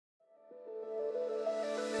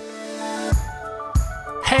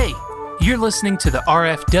Hey, you're listening to the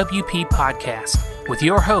RFWP podcast with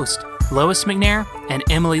your host, Lois McNair and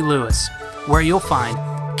Emily Lewis, where you'll find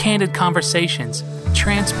candid conversations,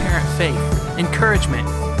 transparent faith, encouragement,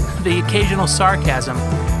 the occasional sarcasm,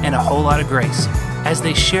 and a whole lot of grace as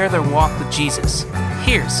they share their walk with Jesus.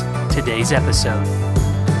 Here's today's episode.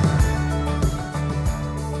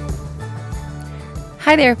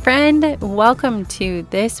 Hi there, friend. Welcome to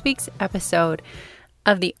this week's episode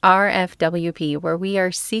of the RFWP, where we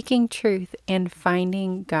are seeking truth and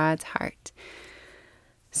finding God's heart.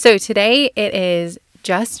 So today it is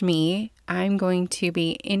just me. I'm going to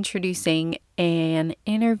be introducing an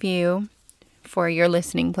interview for your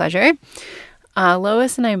listening pleasure.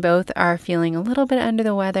 Lois and I both are feeling a little bit under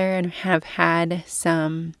the weather and have had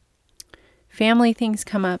some family things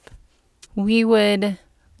come up. We would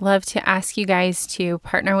love to ask you guys to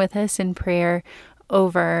partner with us in prayer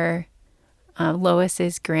over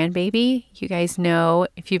Lois's grandbaby. You guys know,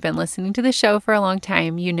 if you've been listening to the show for a long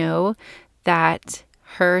time, you know that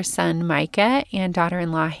her son Micah and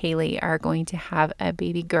daughter-in-law Haley are going to have a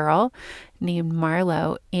baby girl named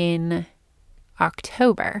Marlo in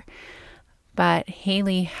October. But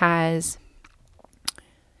Haley has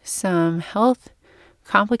some health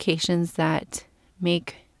complications that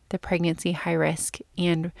make the pregnancy high risk,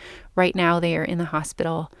 and right now they are in the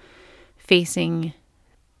hospital facing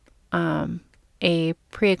a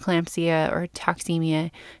preeclampsia or toxemia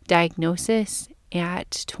diagnosis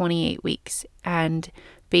at 28 weeks, and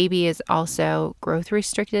baby is also growth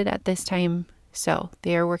restricted at this time, so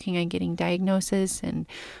they are working on getting diagnosis and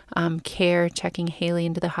care, checking Haley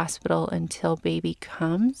into the hospital until baby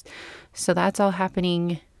comes. So that's all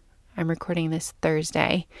happening. I'm recording this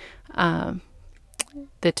Thursday, the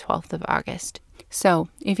 12th of August. So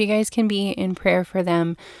if you guys can be in prayer for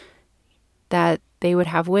them, that they would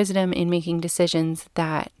have wisdom in making decisions,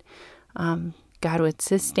 that God would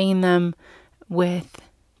sustain them with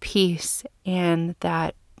peace, and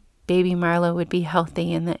that baby Marlo would be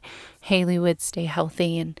healthy, and that Haley would stay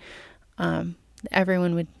healthy, and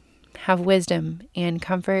everyone would have wisdom and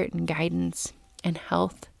comfort and guidance and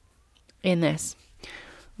health in this.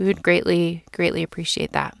 We would greatly, greatly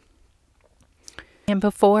appreciate that. And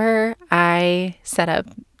before I set up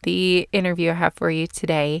the interview I have for you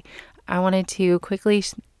today, I wanted to quickly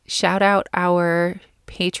shout out our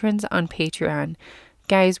patrons on Patreon.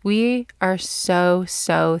 Guys, we are so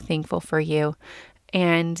thankful for you.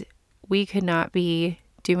 And we could not be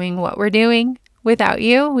doing what we're doing without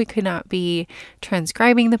you. We could not be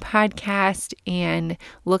transcribing the podcast and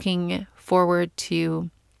looking forward to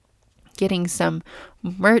getting some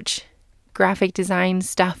merch, graphic design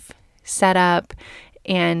stuff set up,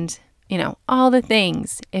 and, all the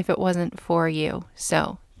things if it wasn't for you.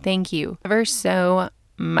 So thank you ever so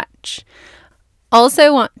much.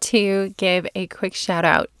 Also want to give a quick shout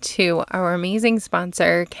out to our amazing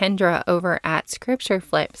sponsor, Kendra, over at Scripture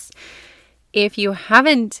Flips. If you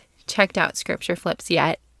haven't checked out Scripture Flips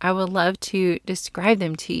yet, I would love to describe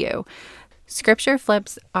them to you. Scripture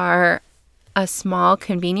Flips are a small,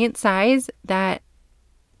 convenient size that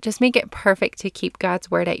just make it perfect to keep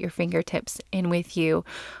God's Word at your fingertips and with you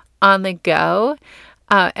on the go.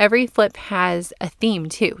 Every flip has a theme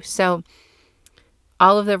too. So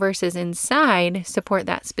all of the verses inside support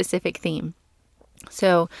that specific theme.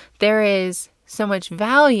 So there is so much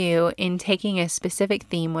value in taking a specific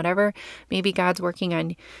theme, whatever maybe God's working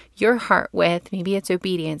on your heart with. Maybe it's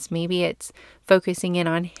obedience. Maybe it's focusing in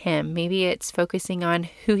on Him. Maybe it's focusing on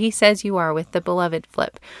who He says you are with the beloved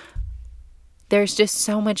flip. There's just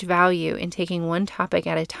so much value in taking one topic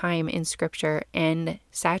at a time in Scripture and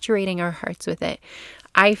saturating our hearts with it.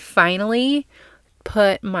 I finally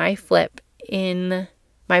put my flip in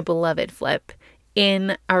my beloved flip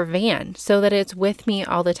in our van so that it's with me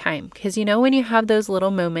all the time. Because when you have those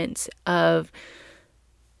little moments of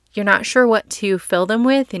you're not sure what to fill them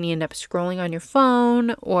with and you end up scrolling on your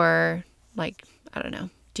phone or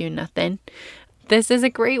doing nothing. This is a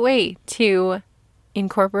great way to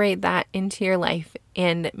incorporate that into your life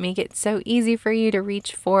and make it so easy for you to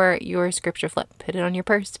reach for your Scripture flip. Put it on your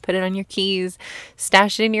purse, put it on your keys,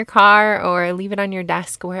 stash it in your car, or leave it on your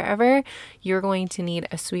desk, wherever you're going to need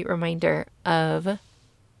a sweet reminder of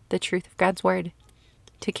the truth of God's Word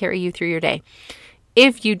to carry you through your day.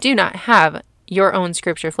 If you do not have your own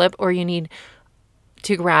Scripture flip, or you need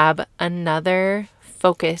to grab another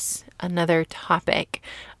focus, another topic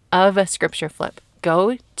of a Scripture flip,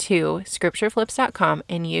 go to scriptureflips.com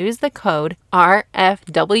and use the code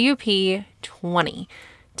RFWP20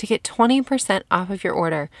 to get 20% off of your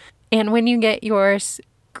order. And when you get your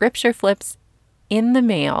Scripture flips in the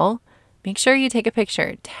mail, make sure you take a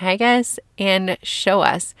picture, tag us, and show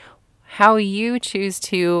us how you choose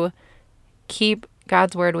to keep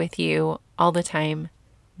God's word with you all the time.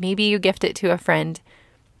 Maybe you gift it to a friend.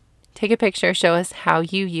 Take a picture, show us how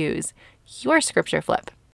you use your scripture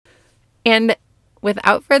flip. And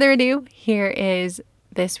without further ado, here is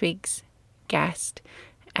this week's guest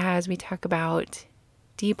as we talk about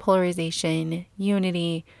depolarization,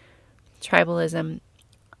 unity, tribalism,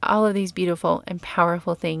 all of these beautiful and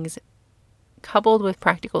powerful things coupled with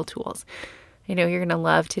practical tools. I know you're going to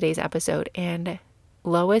love today's episode, and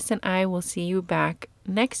Lois and I will see you back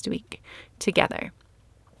next week together.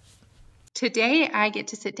 Today, I get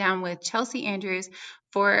to sit down with Chelsea Andrews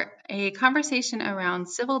for a conversation around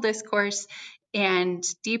civil discourse and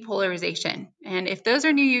depolarization. And if those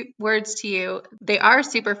are new words to you, they are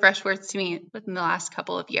super fresh words to me within the last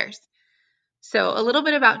couple of years. So a little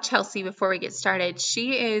bit about Chelsea before we get started.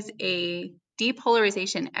 She is a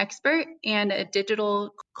depolarization expert and a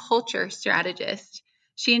digital culture strategist.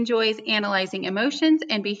 She enjoys analyzing emotions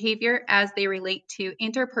and behavior as they relate to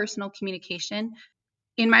interpersonal communication.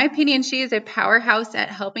 In my opinion, she is a powerhouse at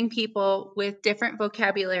helping people with different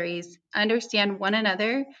vocabularies understand one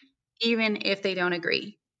another, even if they don't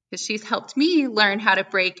agree. Because she's helped me learn how to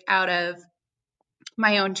break out of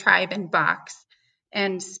my own tribe and box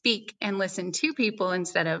and speak and listen to people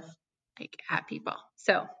instead of like at people.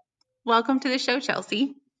 So, welcome to the show,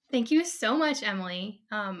 Chelsea. Thank you so much, Emily.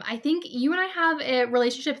 I think you and I have a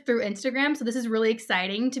relationship through Instagram, so this is really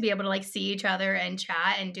exciting to be able to like see each other and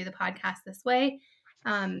chat and do the podcast this way.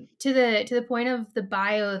 To the point of the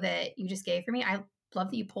bio that you just gave for me, I love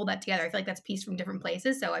that you pulled that together. I feel like that's a piece from different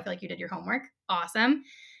places, so I feel like you did your homework. Awesome.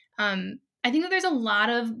 I think that there's a lot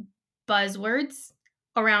of buzzwords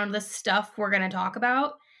around the stuff we're going to talk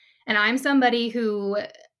about, and I'm somebody who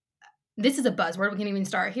this is a buzzword. We can even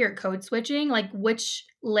start here. Code switching, like which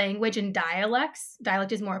language and dialect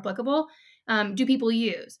is more applicable, do people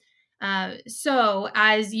use? So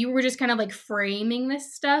as you were just kind of like framing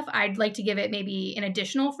this stuff, I'd like to give it maybe an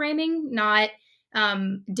additional framing, not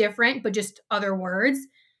different, but just other words.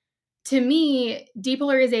 To me,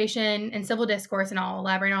 depolarization and civil discourse, and I'll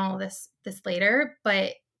elaborate on all of this later,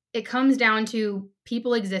 but it comes down to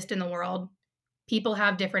people exist in the world. People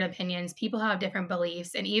have different opinions, people have different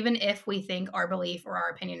beliefs, and even if we think our belief or our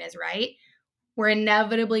opinion is right, we're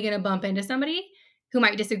inevitably going to bump into somebody who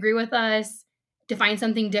might disagree with us, define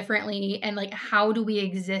something differently, and like how do we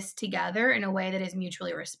exist together in a way that is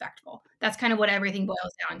mutually respectful? That's kind of what everything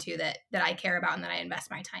boils down to that I care about and that I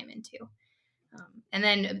invest my time into. And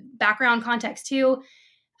then background context too.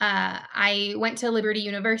 I went to Liberty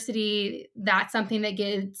University. That's something that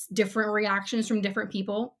gets different reactions from different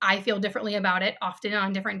people. I feel differently about it, often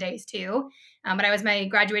on different days too. But I was my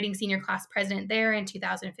graduating senior class president there in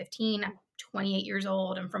 2015. I'm 28 years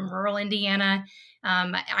old. I'm from rural Indiana.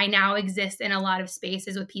 I now exist in a lot of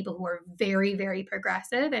spaces with people who are very, very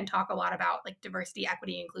progressive and talk a lot about like diversity,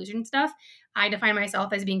 equity, inclusion stuff. I define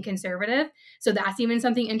myself as being conservative. So that's even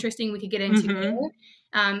something interesting we could get into there.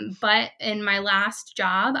 But in my last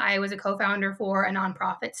job, I was a co-founder for a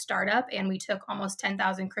nonprofit startup, and we took almost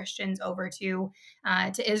 10,000 Christians over to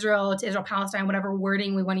Israel, Palestine, whatever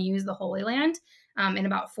wording we want to use, the Holy Land, in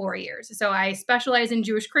about 4 years. So I specialize in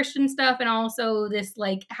Jewish Christian stuff and also this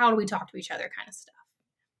like how do we talk to each other kind of stuff.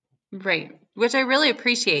 Right. Which I really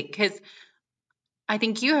appreciate because I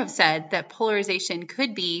think you have said that polarization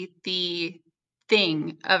could be the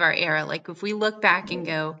thing of our era. Like if we look back and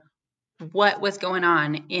go, what was going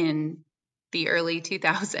on in the early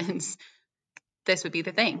 2000s, this would be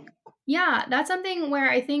the thing. Yeah, that's something where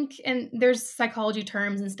I think, and there's psychology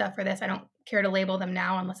terms and stuff for this. I don't care to label them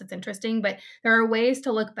now unless it's interesting, but there are ways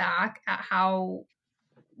to look back at how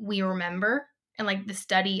we remember and like the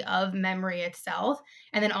study of memory itself.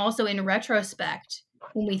 And then also in retrospect,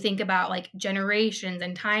 when we think about like generations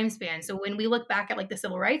and time spans. So when we look back at like the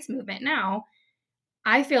civil rights movement now,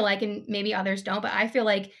 I feel like, and maybe others don't, but I feel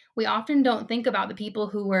like we often don't think about the people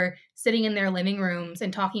who were sitting in their living rooms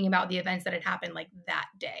and talking about the events that had happened like that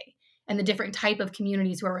day and the different type of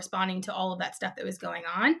communities who are responding to all of that stuff that was going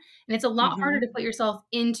on. And it's a lot harder to put yourself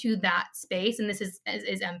into that space. And this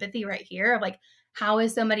is empathy right here of like, how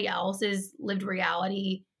is somebody else's lived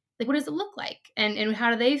reality? Like, what does it look like? And how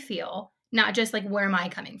do they feel? Not just like, where am I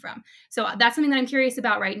coming from? So that's something that I'm curious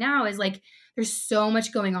about right now is like, there's so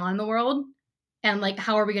much going on in the world. And like,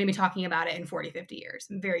 how are we going to be talking about it in 40, 50 years?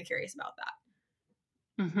 I'm very curious about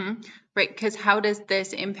that. Right. Because how does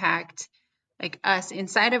this impact like us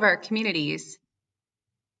inside of our communities?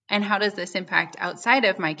 And how does this impact outside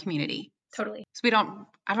of my community? Totally. So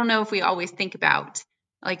I don't know if we always think about,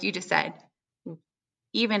 like you just said,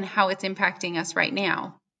 even how it's impacting us right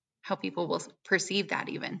now, how people will perceive that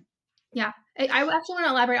even. Yeah. I actually want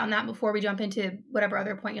to elaborate on that before we jump into whatever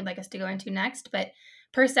other point you'd like us to go into next. But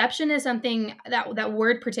perception is something that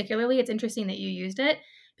word particularly, it's interesting that you used it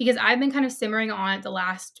because I've been kind of simmering on it the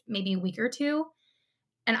last maybe week or two.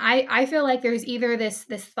 And I feel like there's either this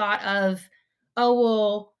thought of, oh,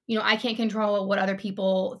 well, I can't control what other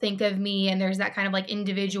people think of me. And there's that kind of like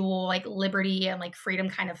individual, like liberty and like freedom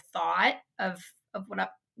kind of thought of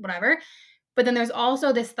whatever. But then there's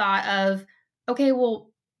also this thought of, okay,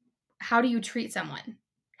 well, how do you treat someone?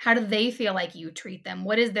 How do they feel like you treat them?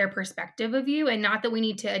 What is their perspective of you? And not that we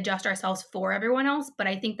need to adjust ourselves for everyone else, but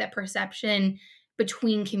I think that perception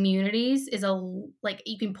between communities is like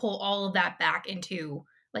you can pull all of that back into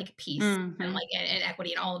like peace and like and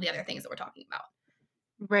equity and all of the other things that we're talking about.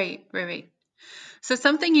 Right. So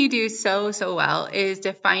something you do so well is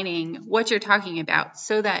defining what you're talking about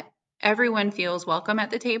so that everyone feels welcome at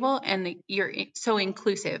the table and you're so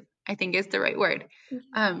inclusive, I think is the right word.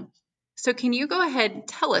 So can you go ahead and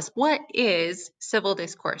tell us what is civil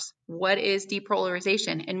discourse? What is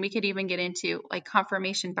depolarization? And we could even get into like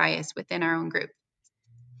confirmation bias within our own group.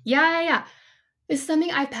 Yeah. It's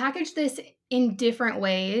something I've packaged this in different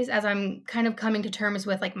ways as I'm kind of coming to terms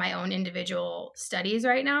with like my own individual studies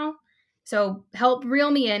right now. So help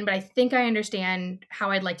reel me in, but I think I understand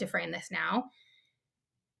how I'd like to frame this now.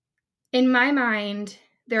 In my mind,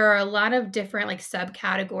 there are a lot of different like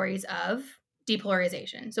subcategories of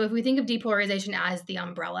depolarization. So if we think of depolarization as the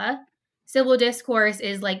umbrella, civil discourse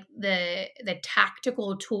is like the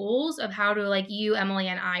tactical tools of how to like you, Emily,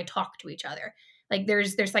 and I talk to each other. Like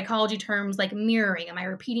there's psychology terms like mirroring. Am I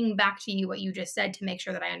repeating back to you what you just said to make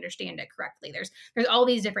sure that I understand it correctly? There's all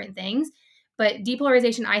these different things. But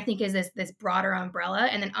depolarization, I think, is this broader umbrella.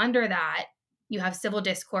 And then under that, you have civil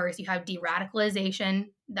discourse, you have de-radicalization.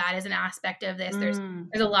 That is an aspect of this. There's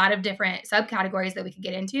a lot of different subcategories that we could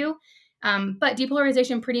get into. But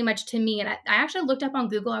depolarization pretty much to me, and I actually looked up on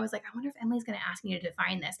Google, I was like, I wonder if Emily's going to ask me to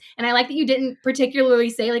define this. And I like that you didn't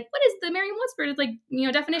particularly say like, what is the Merriam-Webster's like,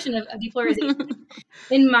 definition of depolarization?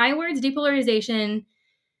 In my words, depolarization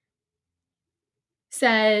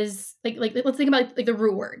says like let's think about like the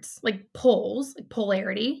root words, like poles, like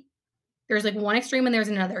polarity. There's like one extreme and there's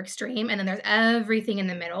another extreme, and then there's everything in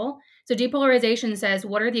the middle. So depolarization says,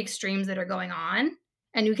 what are the extremes that are going on?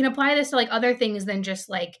 And you can apply this to like other things than just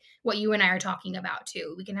like what you and I are talking about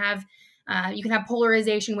too. We can have, you can have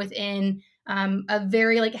polarization within a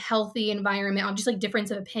very like healthy environment on just like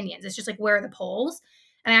difference of opinions. It's just like where are the poles?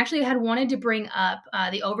 And I actually had wanted to bring up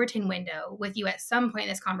the Overton window with you at some point in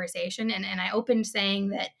this conversation. And I opened saying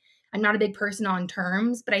that I'm not a big person on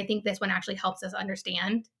terms, but I think this one actually helps us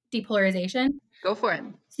understand depolarization. Go for it.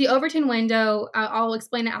 So the Overton window, I'll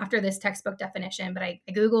explain it after this textbook definition, but I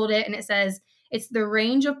Googled it and it says it's the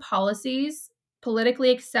range of policies politically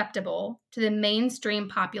acceptable to the mainstream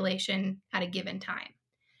population at a given time.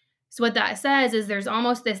 So what that says is there's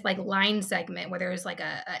almost this like line segment where there's like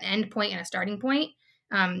an end point and a starting point.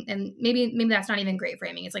 And maybe that's not even great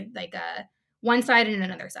framing. It's like a one side and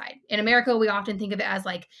another side. In America, we often think of it as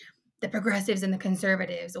like the progressives and the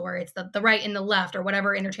conservatives, or it's the right and the left, or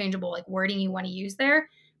whatever interchangeable like wording you want to use there.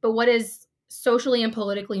 But what is socially and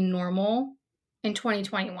politically normal in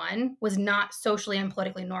 2021 was not socially and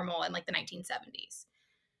politically normal in like the 1970s.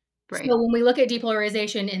 Right. So when we look at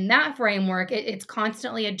depolarization in that framework, it's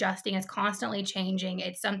constantly adjusting, it's constantly changing,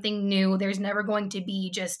 it's something new. There's never going to be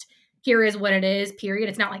just here is what it is, period.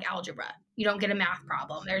 It's not like algebra. You don't get a math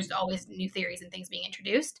problem. There's always new theories and things being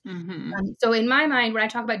introduced. So in my mind, when I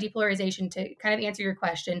talk about depolarization, to kind of answer your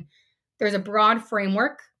question, there's a broad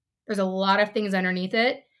framework. There's a lot of things underneath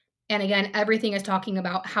it. And again, everything is talking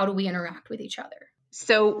about how do we interact with each other.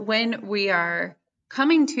 So when we are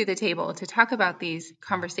coming to the table to talk about these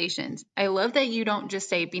conversations, I love that you don't just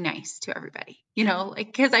say be nice to everybody, like,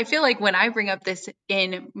 because I feel like when I bring up this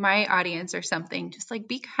in my audience or something, just like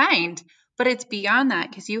be kind, but it's beyond that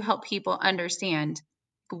because you help people understand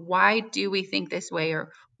why do we think this way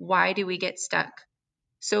or why do we get stuck.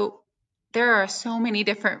 So there are so many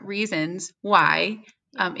different reasons why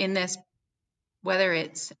in this, whether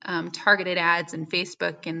it's targeted ads and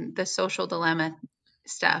Facebook and the social dilemma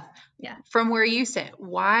stuff. Yeah. From where you sit,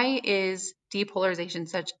 why is depolarization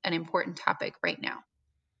such an important topic right now?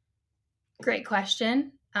 Great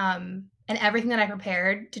question. And everything that I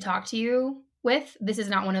prepared to talk to you with, this is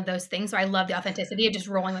not one of those things. So I love the authenticity of just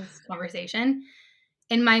rolling with this conversation.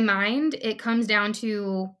 In my mind, it comes down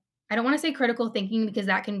to, I don't want to say critical thinking because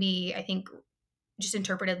that can be, I think, just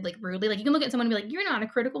interpreted like rudely. Like you can look at someone and be like, you're not a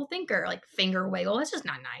critical thinker, like finger wiggle. That's just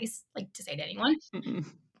not nice, like to say to anyone.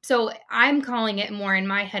 So I'm calling it more in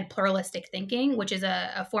my head pluralistic thinking, which is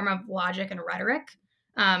a form of logic and rhetoric.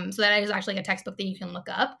 So that is actually a textbook that you can look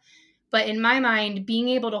up. But in my mind, being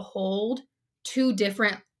able to hold two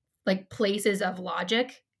different like places of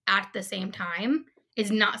logic at the same time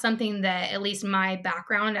is not something that, at least my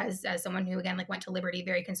background as someone who again like went to Liberty,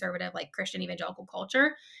 very conservative, like Christian evangelical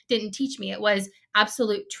culture, didn't teach me. It was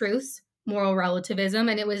absolute truths, moral relativism,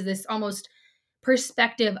 and it was this almost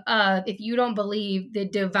perspective of, if you don't believe the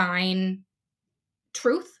divine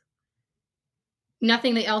truth,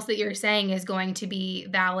 nothing else that you're saying is going to be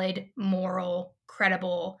valid, moral,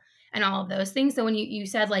 credible, and all of those things. So when you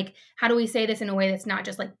said like, how do we say this in a way that's not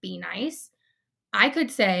just like be nice? I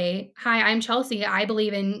could say, hi, I'm Chelsea. I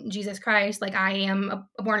believe in Jesus Christ. Like, I am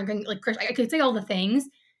a born again like Christian. I could say all the things.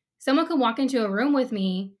 Someone could walk into a room with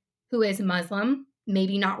me who is Muslim,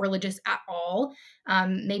 maybe not religious at all,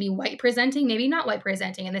 maybe white presenting, maybe not white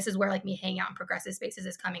presenting. And this is where like me hanging out in progressive spaces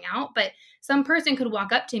is coming out. But some person could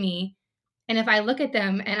walk up to me, and if I look at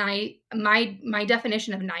them and my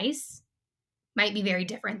definition of nice might be very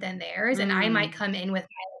different than theirs. And I might come in with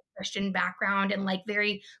my Christian background and like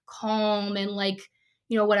very calm and like,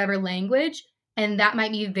 whatever language. And that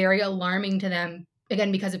might be very alarming to them,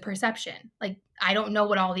 again, because of perception. Like, I don't know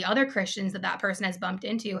what all the other Christians that person has bumped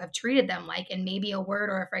into have treated them like, and maybe a word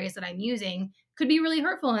or a phrase that I'm using could be really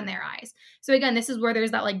hurtful in their eyes. So again, this is where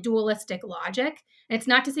there's that like dualistic logic. And it's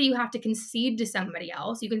not to say you have to concede to somebody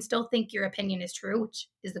else. You can still think your opinion is true, which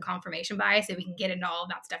is the confirmation bias. So we can get into all of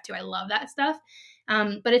that stuff too. I love that stuff.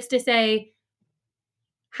 But it's to say,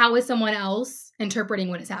 how is someone else interpreting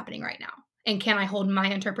what is happening right now? And can I hold my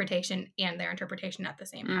interpretation and their interpretation at the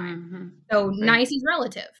same time? So right. Nice is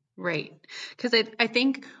relative. Right. Because I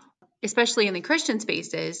think, especially in the Christian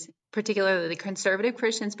spaces, particularly the conservative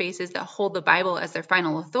Christian spaces that hold the Bible as their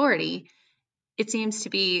final authority, it seems to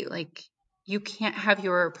be like you can't have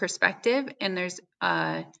your perspective, and there's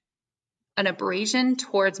an abrasion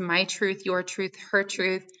towards my truth, your truth, her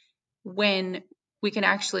truth, when we can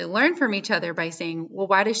actually learn from each other by saying, well,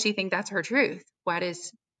 why does she think that's her truth?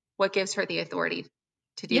 What gives her the authority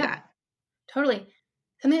to do that? Totally.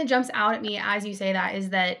 Something that jumps out at me as you say that is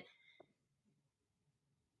that,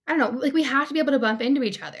 I don't know, like we have to be able to bump into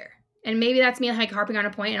each other. And maybe that's me like harping on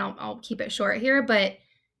a point, and I'll keep it short here. But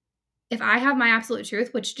if I have my absolute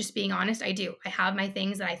truth, which, just being honest, I do. I have my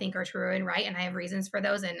things that I think are true and right, and I have reasons for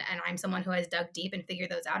those. And I'm someone who has dug deep and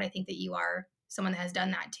figured those out. I think that you are someone that has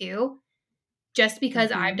done that too. Just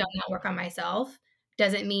because I've done that work on myself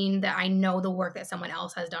doesn't mean that I know the work that someone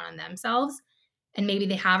else has done on themselves. And maybe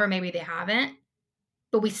they have or maybe they haven't,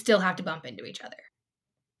 but we still have to bump into each other.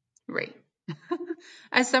 Right.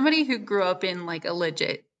 As somebody who grew up in like a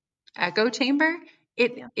legit echo chamber,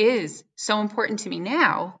 it is so important to me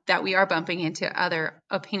now that we are bumping into other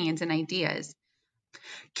opinions and ideas.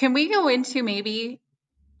 Can we go into, maybe,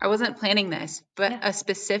 I wasn't planning this, but a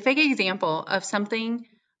specific example of something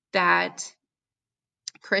that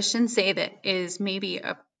Christians say that is maybe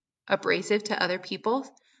abrasive to other people?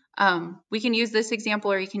 We can use this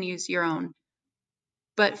example, or you can use your own.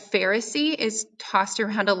 But Pharisee is tossed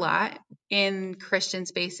around a lot in Christian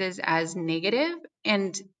spaces as negative,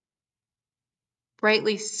 and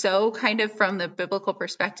rightly so, kind of from the biblical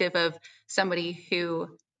perspective of somebody who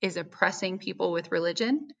is oppressing people with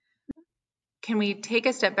religion. Can we take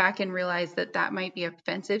a step back and realize that that might be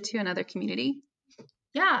offensive to another community?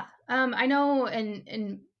 Yeah. I know,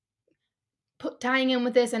 and tying in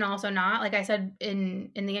with this and also not, like I said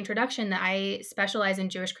in the introduction, that I specialize in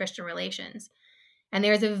Jewish Christian relations. And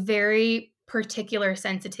there's a very particular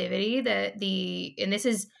sensitivity that and this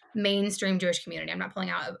is mainstream Jewish community. I'm not pulling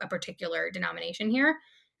out a particular denomination here.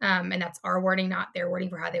 And that's our wording, not their wording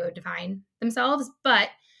for how they would define themselves. But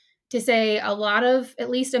to say, a lot of, at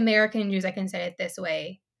least American Jews, I can say it this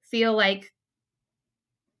way, feel like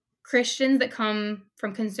Christians that come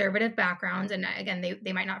from conservative backgrounds, and again,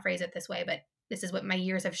 they might not phrase it this way, but this is what my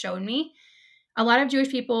years have shown me. A lot of Jewish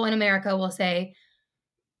people in America will say,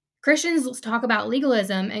 Christians talk about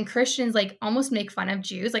legalism, and Christians like almost make fun of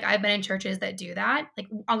Jews. Like, I've been in churches that do that. Like,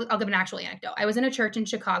 I'll give an actual anecdote. I was in a church in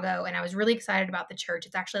Chicago, and I was really excited about the church.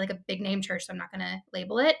 It's actually like a big name church, so I'm not going to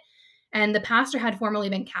label it. And the pastor had formerly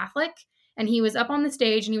been Catholic, and he was up on the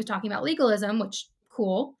stage and he was talking about legalism, which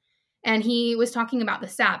cool. And he was talking about the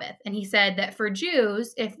Sabbath. And he said that for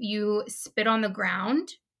Jews, if you spit on the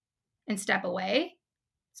ground and step away,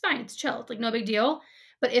 it's fine. It's chill. It's like no big deal.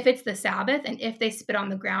 But if it's the Sabbath, and if they spit on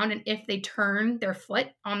the ground, and if they turn their foot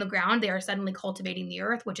on the ground, they are suddenly cultivating the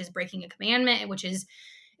earth, which is breaking a commandment, which is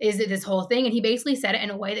this whole thing. And he basically said it in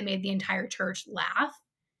a way that made the entire church laugh.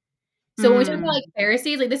 So when we talk about like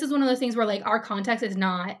Pharisees, like this is one of those things where like our context is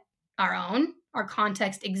not our own. Our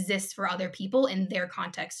context exists for other people in their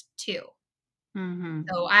context too.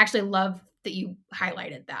 So I actually love that you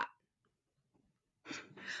highlighted that.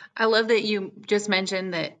 I love that you just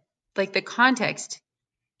mentioned that, like, the context,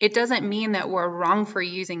 it doesn't mean that we're wrong for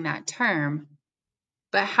using that term,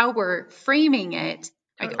 but how we're framing it,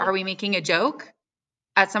 like, Totally. are we making a joke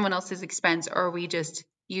at someone else's expense, or are we just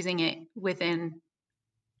using it within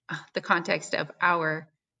the context of our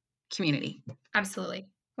community? Absolutely.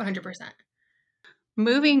 100%.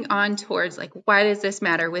 Moving on towards, like, why does this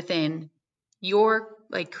matter within your,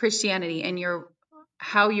 like, Christianity and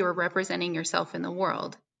how you're representing yourself in the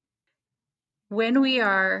world? When we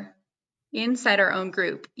are inside our own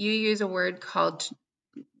group, you use a word called,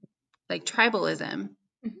 like, tribalism.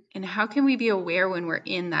 Mhm. And how can we be aware when we're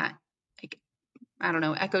in that, like, I don't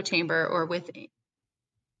know, echo chamber, or with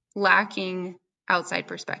lacking outside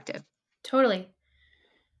perspective? Totally.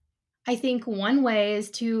 I think one way is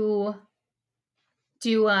to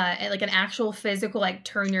do like an actual physical, like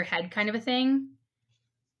turn your head kind of a thing.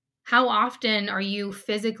 How often are you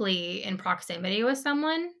physically in proximity with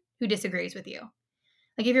someone who disagrees with you?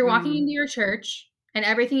 Like if you're walking into your church and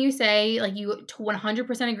everything you say, like you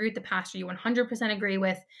 100% agree with the pastor, you 100% agree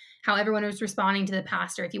with how everyone was responding to the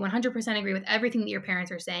pastor, if you 100% agree with everything that your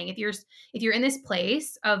parents are saying, if you're in this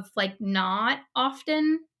place of like not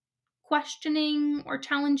often questioning or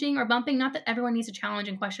challenging or bumping, not that everyone needs to challenge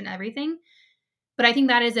and question everything, but I think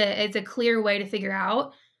that is a clear way to figure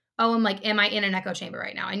out, oh, am I in an echo chamber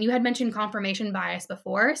right now? And you had mentioned confirmation bias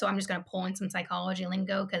before, so I'm just going to pull in some psychology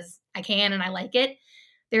lingo because I can and I like it.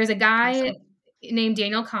 There's a guy Awesome. named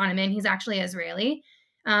Daniel Kahneman. He's actually Israeli.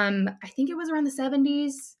 I think it was around the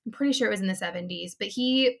 70s. I'm pretty sure it was in the 70s, but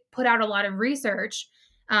he put out a lot of research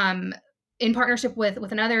um, in partnership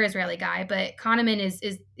with another Israeli guy. But Kahneman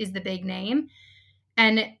is the big name,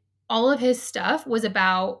 and all of his stuff was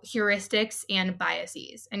about heuristics and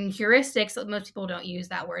biases. And heuristics, most people don't use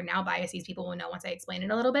that word now. Biases, people will know once I explain it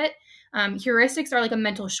a little bit. Heuristics are like a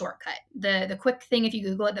mental shortcut. The quick thing, if you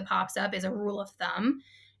Google it, that pops up is a rule of thumb.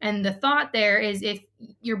 And the thought there is if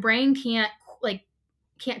your brain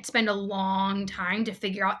can't spend a long time to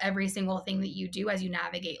figure out every single thing that you do as you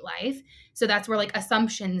navigate life. So that's where like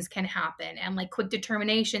assumptions can happen and like quick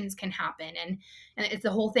determinations can happen, and it's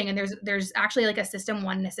the whole thing. And there's actually like a system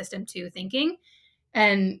 1 and a system 2 thinking,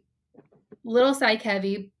 and little psych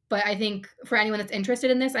heavy, but I think for anyone that's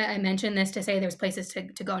interested in this, I mentioned this to say there's places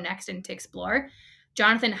to go next and to explore.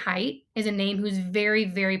 Jonathan Haidt is a name who's very,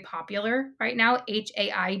 very popular right now. Haidt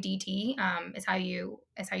is how you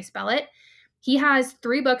spell it. He has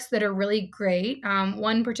 3 books that are really great.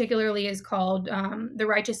 One particularly is called The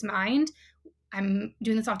Righteous Mind. I'm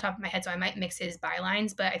doing this off the top of my head, so I might mix his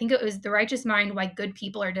bylines, but I think it was The Righteous Mind, Why Good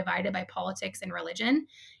People Are Divided by Politics and Religion.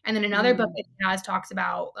 And then another book that he has talks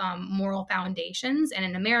about moral foundations and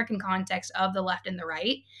an American context of the left and the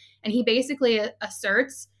right. And he basically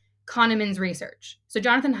asserts Kahneman's research. So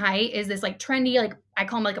Jonathan Haidt is this like trendy, like I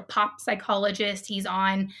call him like a pop psychologist. He's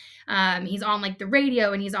on like the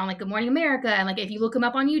radio and he's on like Good Morning America. And like if you look him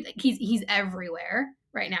up on YouTube, he's everywhere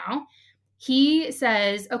right now. He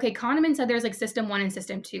says, okay, Kahneman said there's like system 1 and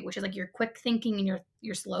system 2, which is like your quick thinking and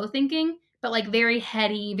your slow thinking, but like very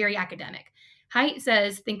heady, very academic. Haidt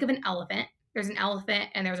says, think of an elephant. There's an elephant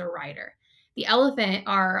and there's a rider. The elephant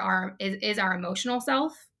is our emotional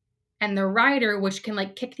self, and the rider, which can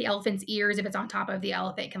like kick the elephant's ears if it's on top of the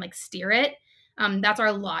elephant, can like steer it. That's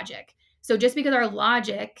our logic. So just because our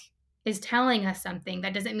logic is telling us something,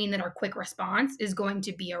 that doesn't mean that our quick response is going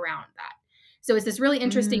to be around that. So it's this really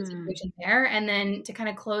interesting situation there. And then to kind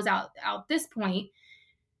of close out this point,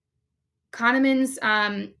 Kahneman's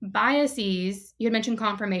biases, you had mentioned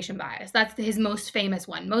confirmation bias. That's his most famous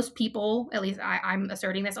one. Most people, at least I'm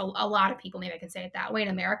asserting this, a lot of people, maybe I can say it that way, in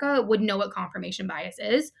America would know what confirmation bias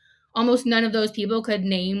is. Almost none of those people could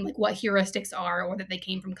name like what heuristics are or that they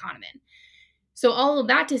came from Kahneman. So all of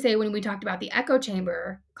that to say, when we talked about the echo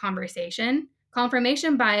chamber conversation,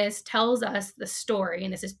 confirmation bias tells us the story,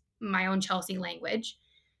 and this is my own Chelsea language,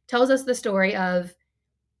 tells us the story of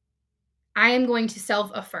I am going to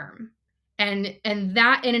self-affirm. And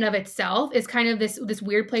that in and of itself is kind of this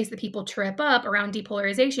weird place that people trip up around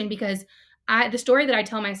depolarization, because the story that I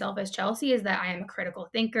tell myself as Chelsea is that I am a critical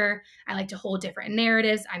thinker. I like to hold different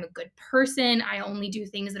narratives. I'm a good person. I only do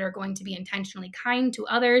things that are going to be intentionally kind to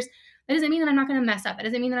others. That doesn't mean that I'm not going to mess up. That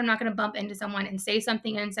doesn't mean that I'm not going to bump into someone and say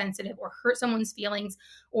something insensitive or hurt someone's feelings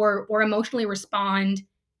or emotionally respond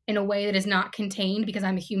in a way that is not contained because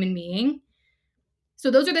I'm a human being. So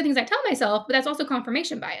those are the things I tell myself, but that's also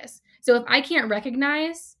confirmation bias. So if I can't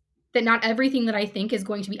recognize that not everything that I think is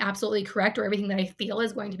going to be absolutely correct or everything that I feel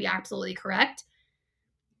is going to be absolutely correct,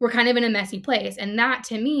 we're kind of in a messy place. And that,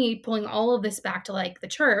 to me, pulling all of this back to like the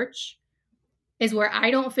church, is where I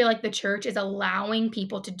don't feel like the church is allowing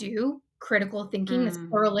people to do critical thinking, this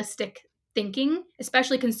pluralistic thinking,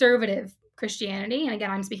 especially conservative Christianity. And again,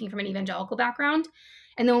 I'm speaking from an evangelical background.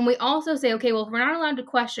 And then when we also say, okay, well, if we're not allowed to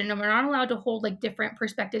question and we're not allowed to hold like different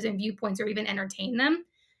perspectives and viewpoints or even entertain them,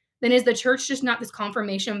 then is the church just not this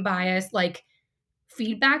confirmation bias, like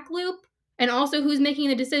feedback loop? And also, who's making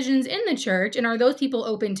the decisions in the church? And are those people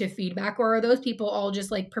open to feedback, or are those people all just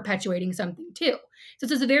like perpetuating something too? So it's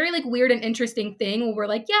just a very like weird and interesting thing where we're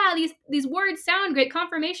like, yeah, these words sound great.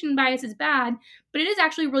 Confirmation bias is bad, but it is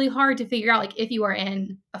actually really hard to figure out like if you are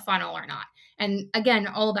in a funnel or not. And again,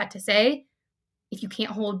 all of that to say, if you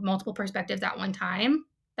can't hold multiple perspectives at one time,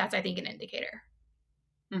 that's, I think, an indicator.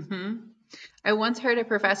 I once heard a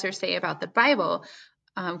professor say about the Bible,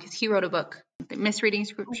 because he wrote a book, Misreading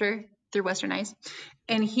Scripture Through Western Eyes,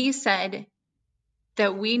 and he said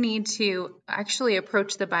that we need to actually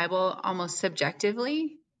approach the Bible almost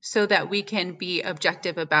subjectively so that we can be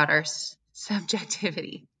objective about our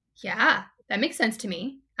subjectivity. Yeah, that makes sense to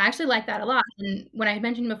me. I actually like that a lot. And when I had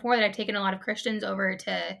mentioned before that I've taken a lot of Christians over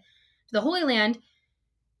to the Holy Land,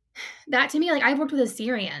 that to me, like I've worked with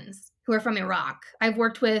Assyrians who are from Iraq. I've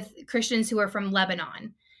worked with Christians who are from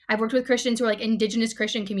Lebanon. I've worked with Christians who are like indigenous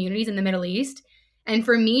Christian communities in the Middle East. And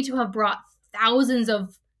for me to have brought thousands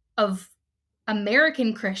of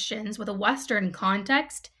American Christians with a Western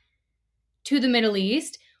context to the Middle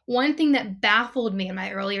East, one thing that baffled me in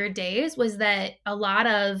my earlier days was that a lot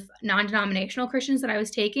of non-denominational Christians that I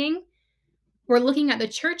was taking were looking at the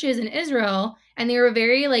churches in Israel, and they were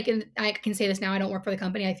very like, and I can say this now, I don't work for the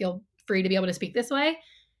company, I feel free to be able to speak this way.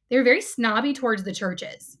 They were very snobby towards the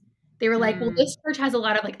churches. They were like, well, this church has a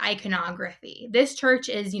lot of like iconography. This church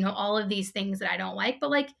is, all of these things that I don't like, but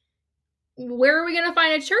like, where are we going to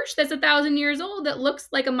find a church that's 1,000 years old that looks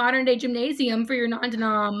like a modern day gymnasium for your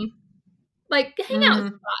non-denom like hangout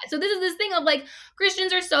spot? So this is this thing of like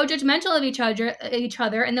Christians are so judgmental of each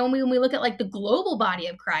other, and then when we look at like the global body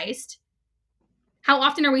of Christ, how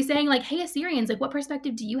often are we saying like, hey, Assyrians, like what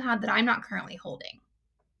perspective do you have that I'm not currently holding?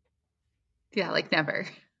 Yeah, like never.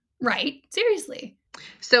 Right? Seriously.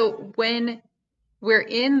 So when we're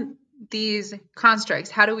in these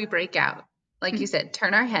constructs, how do we break out? Like you said,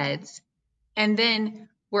 turn our heads, and then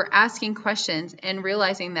we're asking questions and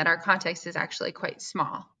realizing that our context is actually quite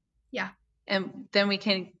small. Yeah. And then we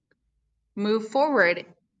can move forward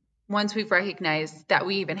once we've recognized that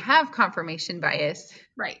we even have confirmation bias.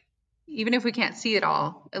 Right. Even if we can't see it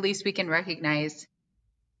all, at least we can recognize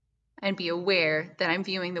and be aware that I'm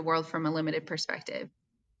viewing the world from a limited perspective.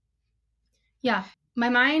 Yeah. My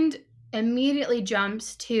mind immediately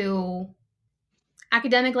jumps to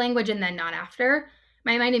academic language and then not after.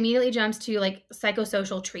 My mind immediately jumps to like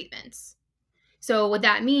psychosocial treatments. So what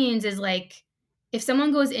that means is like if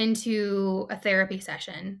someone goes into a therapy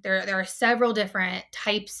session, there are several different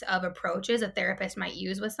types of approaches a therapist might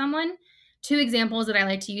use with someone. Two examples that I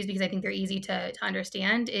like to use because I think they're easy to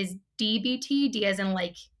understand is DBT, D as in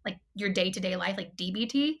like your day-to-day life, like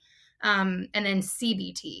DBT, and then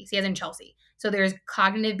CBT, C as in Chelsea. So there's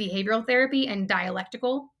cognitive behavioral therapy and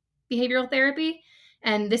dialectical behavioral therapy.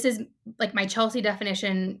 And this is like my Chelsea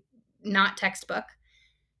definition, not textbook.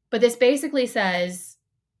 But this basically says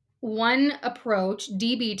one approach,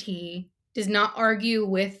 DBT, does not argue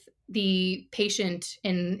with the patient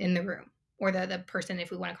in the room or the person,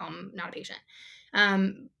 if we want to call them not a patient.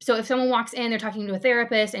 So if someone walks in, they're talking to a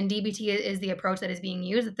therapist and DBT is the approach that is being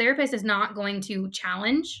used, the therapist is not going to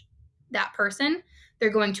challenge that person. They're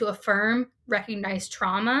going to affirm, recognize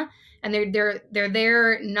trauma, and they're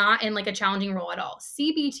there not in like a challenging role at all.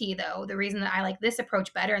 CBT, though, the reason that I like this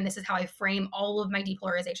approach better, and this is how I frame all of my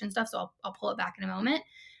depolarization stuff, so I'll pull it back in a moment.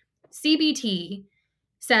 CBT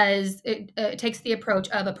says it takes the approach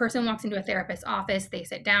of a person walks into a therapist's office, they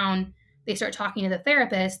sit down, they start talking to the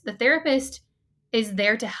therapist. The therapist is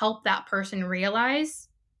there to help that person realize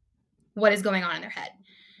what is going on in their head.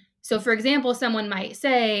 So, for example, someone might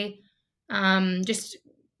say, just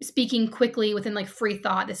speaking quickly within like free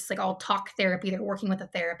thought, this is like all talk therapy, they're working with a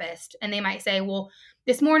therapist, and they might say, well,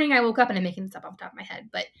 this morning I woke up, and I'm making this up off the top of my head,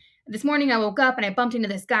 but this morning I woke up and I bumped into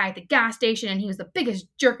this guy at the gas station, and he was the biggest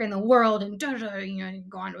jerk in the world, and go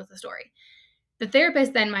on with the story. The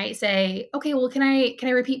therapist then might say, okay, well, can I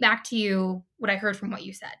repeat back to you what I heard from what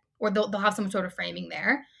you said? Or they'll have some sort of framing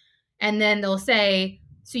there. And then they'll say,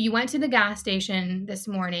 so you went to the gas station this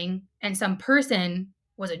morning and some person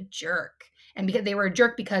was a jerk. And because they were a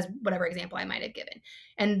jerk because whatever example I might have given.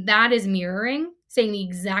 And that is mirroring, saying the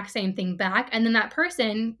exact same thing back. And then that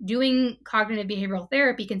person doing cognitive behavioral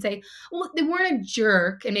therapy can say, well, they weren't a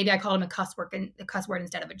jerk. And maybe I called them a cuss word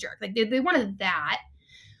instead of a jerk. Like they weren't that.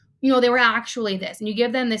 They were actually this. And you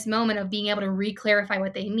give them this moment of being able to re-clarify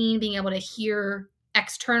what they mean, being able to hear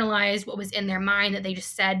externalized what was in their mind that they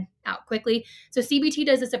just said out quickly. So CBT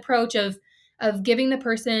does this approach of giving the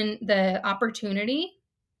person the opportunity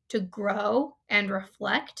to grow and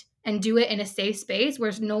reflect and do it in a safe space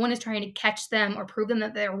where no one is trying to catch them or prove them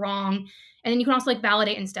that they're wrong. And then you can also like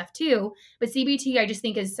validate and stuff too. But CBT I just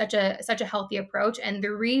think is such a healthy approach. And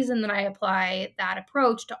the reason that I apply that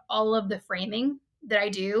approach to all of the framing that I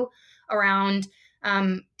do around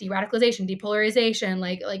de-radicalization, depolarization,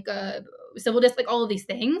 civil dis, like all of these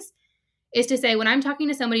things, is to say when I'm talking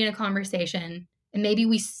to somebody in a conversation and maybe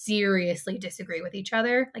we seriously disagree with each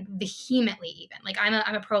other, like vehemently even. Like I'm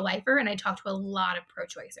a pro-lifer and I talk to a lot of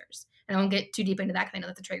pro-choicers. And I won't get too deep into that because I know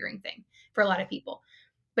that's a triggering thing for a lot of people.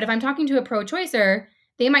 But if I'm talking to a pro-choicer,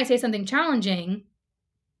 they might say something challenging.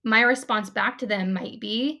 My response back to them might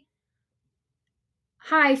be,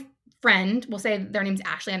 hi, friend. We'll say their name's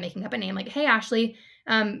Ashley. I'm making up a name. Like, hey, Ashley,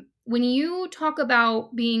 when you talk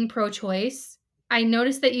about being pro-choice, I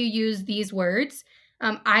noticed that you use these words.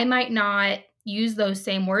 I might not use those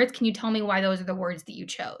same words. Can you tell me why those are the words that you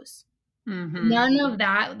chose? Mm-hmm. None of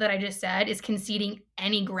that I just said is conceding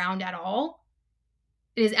any ground at all.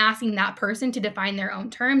 It is asking that person to define their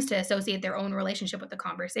own terms, to associate their own relationship with the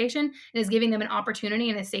conversation. It is giving them an opportunity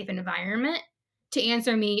in a safe environment to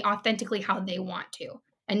answer me authentically how they want to.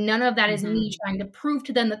 And none of that is me trying to prove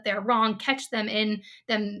to them that they're wrong, catch them in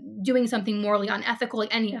them doing something morally unethical,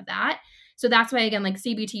 like any of that. So that's why, again, like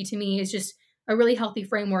CBT to me is just a really healthy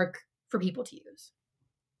framework for people to use.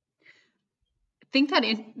 I think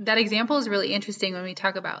that example is really interesting when we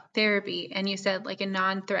talk about therapy, and you said like a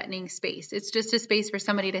non-threatening space. It's just a space for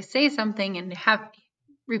somebody to say something and have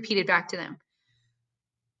repeated back to them.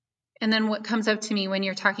 And then what comes up to me when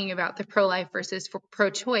you're talking about the pro-life versus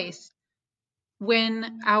pro-choice,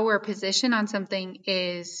 when our position on something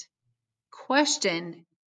is questioned,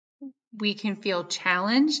 we can feel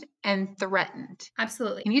challenged and threatened.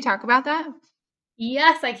 Absolutely. Can you talk about that?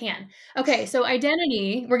 Yes, I can. Okay, so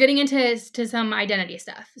identity, we're getting into some identity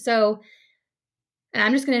stuff. So, and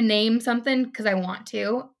I'm just going to name something because I want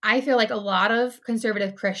to. I feel like a lot of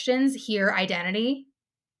conservative Christians hear identity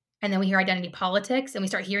and then we hear identity politics and we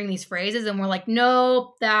start hearing these phrases and we're like,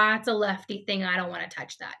 nope, that's a lefty thing. I don't want to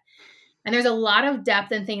touch that. And there's a lot of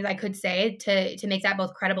depth and things I could say to make that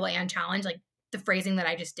both credible and challenge, like the phrasing that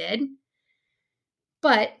I just did.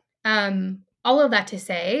 But all of that to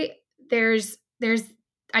say,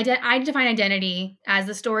 I define identity as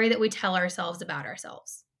the story that we tell ourselves about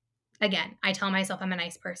ourselves. Again, I tell myself I'm a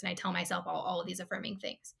nice person. I tell myself all of these affirming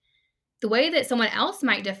things. The way that someone else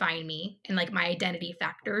might define me and like my identity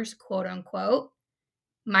factors, quote unquote,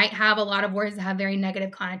 might have a lot of words that have very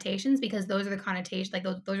negative connotations because those are the connotations, like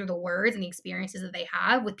those are the words and the experiences that they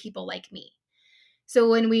have with people like me. So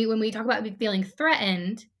when we talk about feeling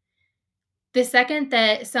threatened, the second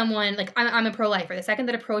that someone, like I'm a pro-lifer, the second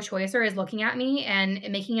that a pro-choicer is looking at me and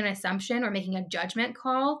making an assumption or making a judgment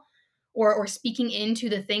call or speaking into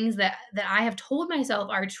the things that I have told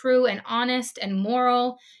myself are true and honest and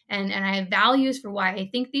moral and I have values for why I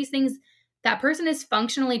think these things, that person is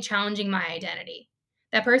functionally challenging my identity.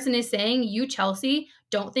 That person is saying, you, Chelsea,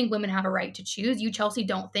 don't think women have a right to choose. You, Chelsea,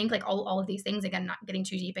 don't think like all of these things. Again, not getting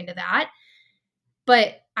too deep into that.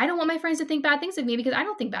 But I don't want my friends to think bad things of me because I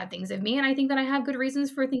don't think bad things of me. And I think that I have good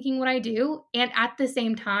reasons for thinking what I do. And at the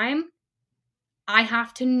same time, I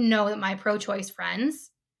have to know that my pro-choice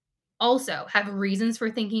friends also have reasons for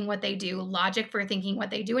thinking what they do, logic for thinking what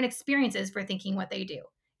they do, and experiences for thinking what they do.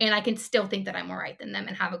 And I can still think that I'm more right than them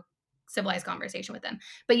and have a civilized conversation with them.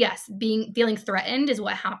 But yes, feeling threatened is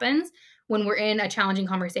what happens when we're in a challenging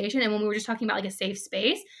conversation. And when we were just talking about like a safe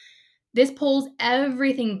space, this pulls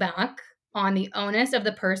everything back on the onus of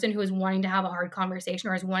the person who is wanting to have a hard conversation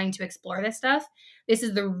or is wanting to explore this stuff. This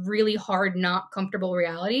is the really hard, not comfortable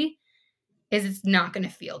reality, is it's not going to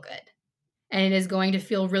feel good. And it is going to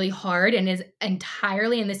feel really hard and is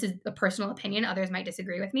entirely, and this is a personal opinion, others might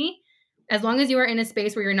disagree with me. As long as you are in a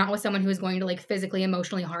space where you're not with someone who is going to like physically,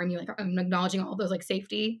 emotionally harm you, like I'm acknowledging all those like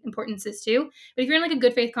safety importances too. But if you're in like a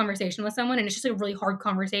good faith conversation with someone and it's just a really hard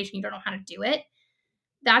conversation, you don't know how to do it,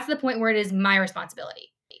 that's the point where it is my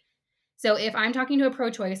responsibility. So if I'm talking to a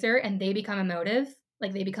pro-choicer and they become emotive,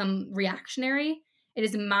 like they become reactionary, it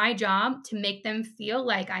is my job to make them feel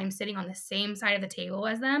like I'm sitting on the same side of the table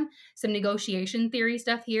as them. Some negotiation theory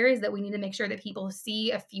stuff here is that we need to make sure that people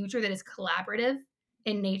see a future that is collaborative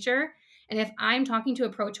in nature. And if I'm talking to a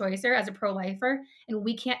pro-choicer as a pro-lifer and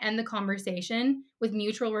we can't end the conversation with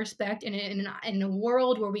mutual respect in a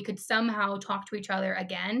world where we could somehow talk to each other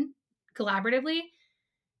again collaboratively,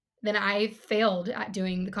 then I failed at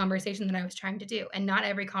doing the conversation that I was trying to do. And not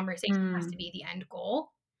every conversation has to be the end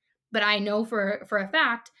goal. But I know for a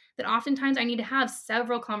fact that oftentimes I need to have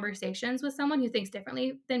several conversations with someone who thinks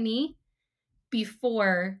differently than me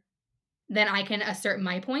before then I can assert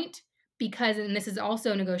my point. Because, and this is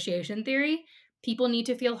also negotiation theory, people need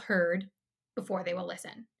to feel heard before they will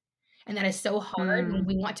listen. And that is so hard when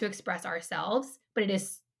we want to express ourselves, but it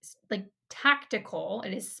is like tactical,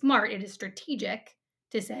 it is smart, it is strategic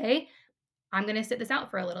to say, I'm going to sit this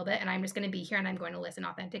out for a little bit and I'm just going to be here and I'm going to listen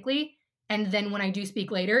authentically. And then when I do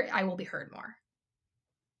speak later, I will be heard more.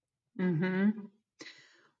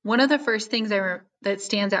 One of the first things that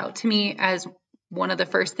stands out to me as one of the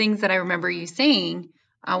first things that I remember you saying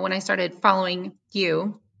when I started following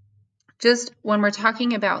you, just when we're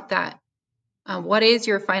talking about that, what is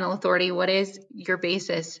your final authority? What is your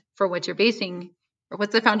basis for what you're basing, or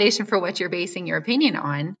what's the foundation for what you're basing your opinion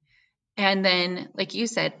on? And then, like you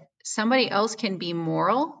said, somebody else can be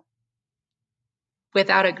moral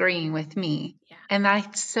without agreeing with me. Yeah. And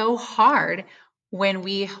that's so hard when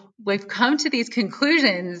we've come to these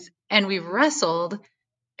conclusions and we've wrestled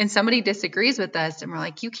and somebody disagrees with us and we're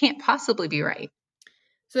like, you can't possibly be right.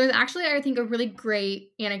 So there's actually, I think, a really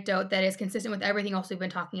great anecdote that is consistent with everything else we've been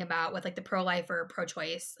talking about with like the pro-life or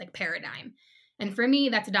pro-choice like paradigm. And for me,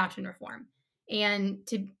 that's adoption reform. And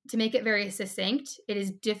to make it very succinct, it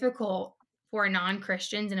is difficult for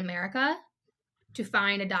non-Christians in America to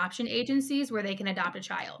find adoption agencies where they can adopt a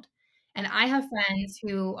child. And I have friends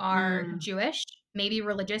who are Jewish, maybe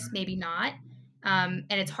religious, maybe not. And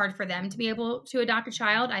it's hard for them to be able to adopt a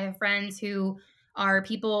child. I have friends who are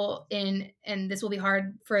people in, and this will be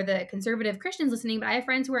hard for the conservative Christians listening, but I have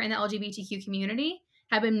friends who are in the LGBTQ community,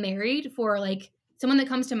 have been married for like, someone that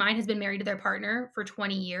comes to mind has been married to their partner for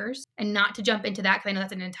 20 years. And not to jump into that, because I know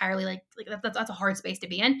that's an entirely like that's a hard space to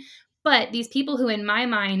be in. But these people who in my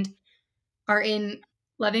mind are in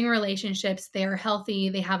loving relationships, they are healthy,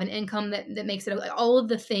 they have an income that makes it, like, all of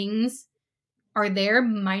the things are there,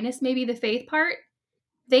 minus maybe the faith part.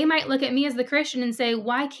 They might look at me as the Christian and say,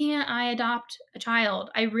 why can't I adopt a child?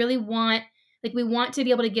 I really want, like, we want to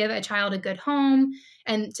be able to give a child a good home.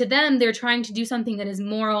 And to them, they're trying to do something that is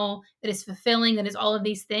moral, that is fulfilling, that is all of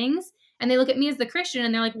these things. And they look at me as the Christian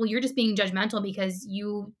and they're like, well, you're just being judgmental because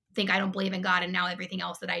you think I don't believe in God. And now everything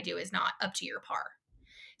else that I do is not up to your par.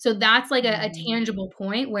 So that's like a tangible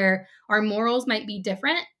point where our morals might be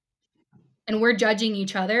different and we're judging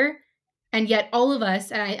each other. And yet all of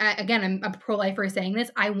us, and I again, I'm a pro-lifer saying this,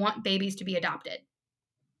 I want babies to be adopted.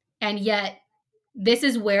 And yet this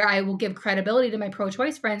is where I will give credibility to my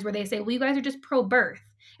pro-choice friends where they say, well, you guys are just pro-birth.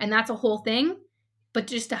 And that's a whole thing. But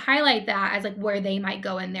just to highlight that as like where they might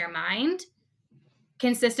go in their mind,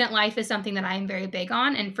 consistent life is something that I'm very big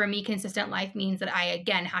on. And for me, consistent life means that I,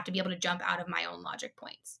 again, have to be able to jump out of my own logic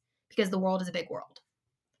points because the world is a big world.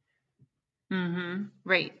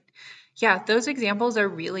 Right. Yeah, those examples are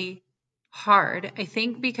really hard, I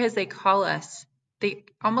think, because they call us, they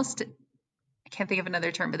almost, I can't think of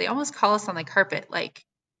another term, but they almost call us on the carpet, like,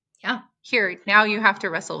 yeah, here, now you have to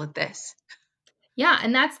wrestle with this. Yeah,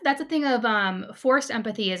 and that's a thing of forced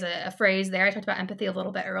empathy is a phrase there. I talked about empathy a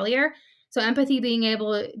little bit earlier. So empathy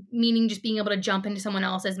meaning just being able to jump into someone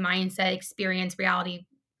else's mindset, experience, reality,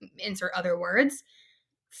 insert other words.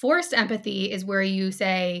 Forced empathy is where you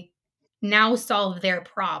say, now solve their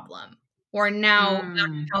problem, or now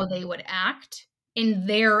act how they would act in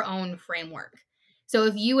their own framework. So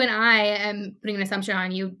if you and I am putting an assumption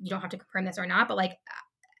on you, you don't have to confirm this or not, but like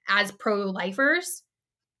as pro-lifers,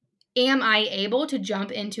 am I able to jump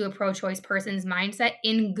into a pro-choice person's mindset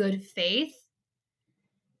in good faith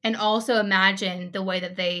and also imagine the way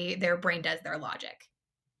that their brain does their logic?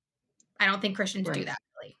 I don't think Christians do that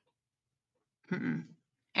really.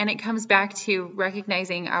 And it comes back to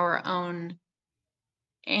recognizing our own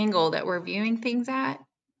angle that we're viewing things at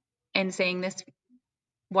and saying this,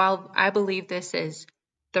 while I believe this is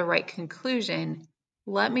the right conclusion,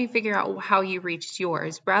 let me figure out how you reached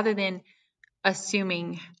yours rather than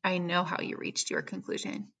assuming I know how you reached your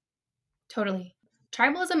conclusion. Totally.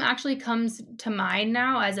 Tribalism actually comes to mind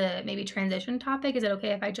now as a maybe transition topic. Is it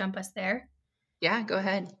okay if I jump us there? Yeah, go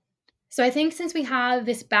ahead. So I think since we have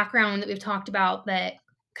this background that we've talked about that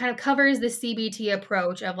kind of covers the CBT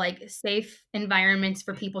approach of like safe environments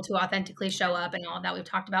for people to authentically show up and all of that. We've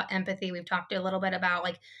talked about empathy. We've talked a little bit about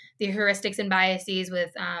like the heuristics and biases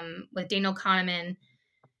with Daniel Kahneman.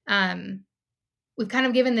 We've kind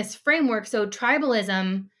of given this framework. So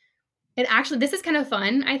tribalism, this is kind of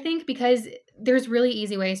fun, I think, because there's really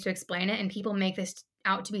easy ways to explain it, and people make this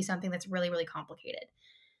out to be something that's really, really complicated.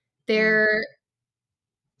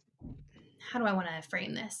 How do I want to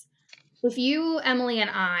frame this? If you, Emily,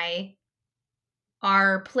 and I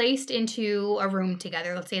are placed into a room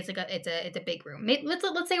together. Let's say it's a big room.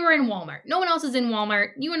 Let's say we're in Walmart. No one else is in Walmart.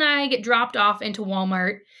 You and I get dropped off into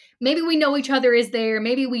Walmart. Maybe we know each other is there.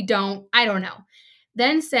 Maybe we don't. I don't know.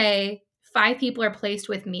 Then say 5 people are placed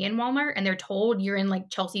with me in Walmart and they're told you're in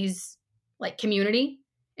like Chelsea's like community,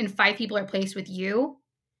 and 5 people are placed with you.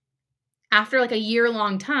 After like a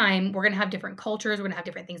year-long time, we're going to have different cultures. We're going to have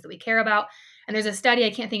different things that we care about. And there's a study, I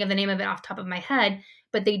can't think of the name of it off the top of my head,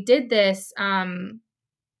 but they did this.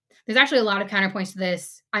 There's actually a lot of counterpoints to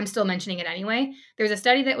this. I'm still mentioning it anyway. There's a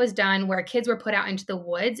study that was done where kids were put out into the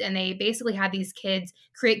woods, and they basically had these kids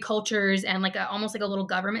create cultures and like almost like a little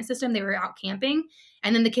government system. They were out camping,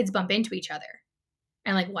 and then the kids bump into each other,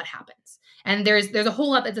 and like what happens. And there's a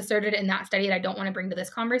whole lot that's asserted in that study that I don't want to bring to this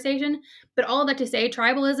conversation. But all of that to say,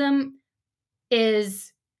 tribalism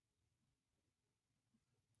is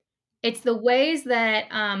it's the ways that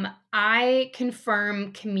I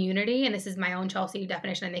confirm community, and this is my own Chelsea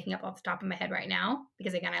definition I'm making up off the top of my head right now,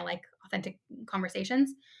 because again, I like authentic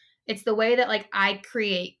conversations. It's the way that like I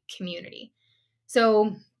create community.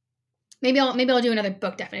 So maybe I'll do another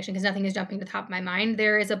book definition because nothing is jumping to the top of my mind.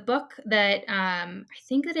 There is a book that I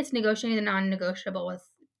think that it's Negotiating the Non-Negotiable with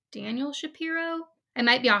Daniel Shapiro. I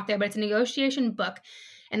might be off there, but it's a negotiation book.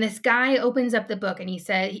 And this guy opens up the book and he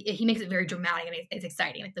said, he makes it very dramatic and it's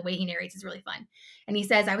exciting. Like the way he narrates is really fun. And he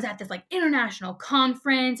says, I was at this like international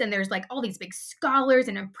conference and there's like all these big scholars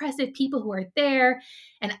and impressive people who are there.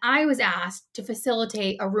 And I was asked to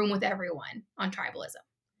facilitate a room with everyone on tribalism.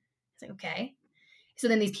 It's like, okay. So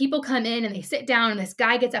then these people come in and they sit down and this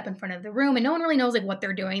guy gets up in front of the room and no one really knows like what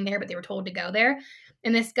they're doing there, but they were told to go there.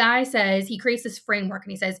 And this guy says, he creates this framework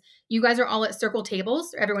and he says, you guys are all at circle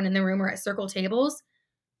tables. Everyone in the room are at circle tables.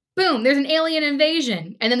 Boom, there's an alien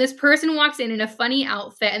invasion. And then this person walks in a funny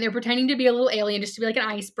outfit and they're pretending to be a little alien just to be like an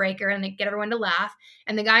icebreaker and they get everyone to laugh.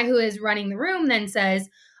 And the guy who is running the room then says,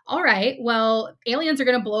 all right, well, aliens are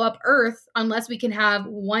going to blow up Earth unless we can have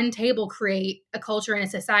one table create a culture and a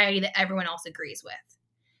society that everyone else agrees with.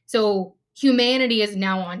 So humanity is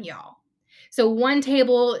now on y'all. So one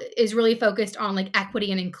table is really focused on like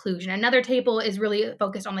equity and inclusion. Another table is really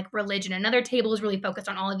focused on like religion. Another table is really focused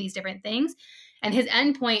on all of these different things. And his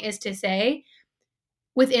end point is to say,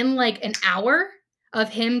 within like an hour of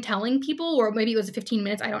him telling people, or maybe it was 15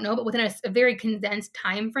 minutes, I don't know, but within a very condensed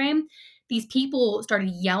time frame, these people started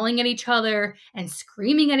yelling at each other and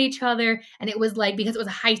screaming at each other. And it was like, because it was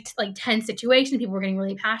a tense situation, people were getting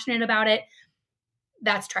really passionate about it.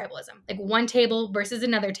 That's tribalism. Like one table versus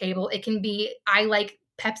another table. It can be, I like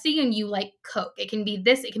Pepsi and you like Coke. It can be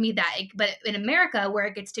this, it can be that. But in America, where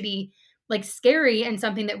it gets to be like scary and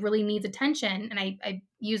something that really needs attention, and I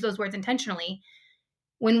use those words intentionally,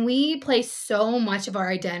 when we place so much of our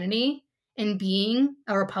identity in being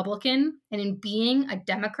a Republican and in being a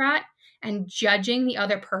Democrat and judging the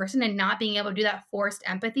other person and not being able to do that forced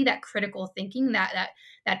empathy, that critical thinking, that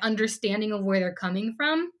understanding of where they're coming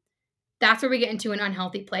from, that's where we get into an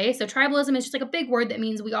unhealthy place. So tribalism is just like a big word that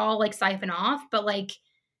means we all like siphon off, but like,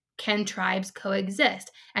 can tribes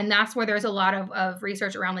coexist? And that's where there's a lot of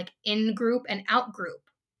research around like in-group and out-group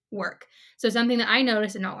work. So something that I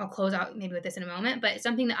noticed, and I'll close out maybe with this in a moment, but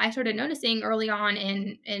something that I started noticing early on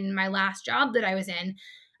in my last job that I was in,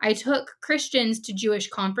 I took Christians to Jewish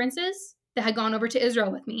conferences that had gone over to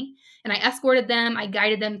Israel with me. And I escorted them. I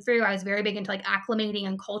guided them through. I was very big into like acclimating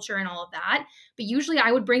and culture and all of that. But usually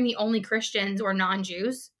I would bring the only Christians or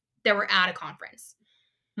non-Jews that were at a conference.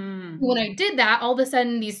 When I did that, all of a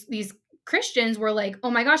sudden these Christians were like, oh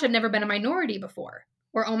my gosh, I've never been a minority before.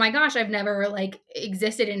 Or, oh my gosh, I've never like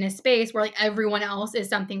existed in a space where like everyone else is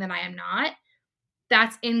something that I am not.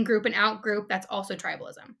 That's in group and out group. That's also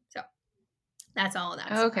tribalism. So that's all of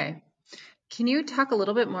that. Okay. Can you talk a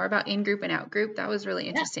little bit more about in-group and out-group? That was really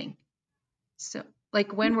interesting. Yeah. So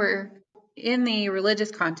like when we're in the religious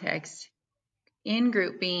context,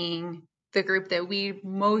 in-group being the group that we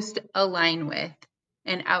most align with,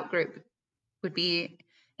 and out-group would be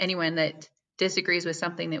anyone that disagrees with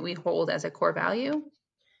something that we hold as a core value.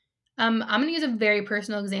 I'm going to use a very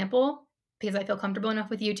personal example because I feel comfortable enough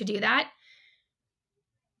with you to do that.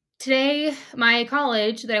 Today, my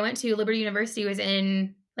college that I went to, Liberty University, was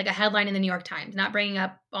in like a headline in the New York Times, not bringing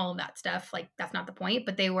up all of that stuff. Like that's not the point,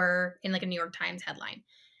 but they were in like a New York Times headline.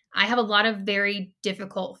 I have a lot of very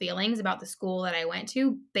difficult feelings about the school that I went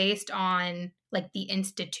to based on like the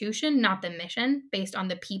institution, not the mission, based on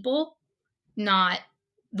the people, not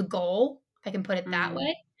the goal, if I can put it that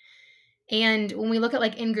way. And when we look at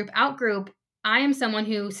like in-group, out-group, I am someone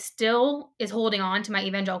who still is holding on to my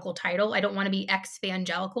evangelical title. I don't want to be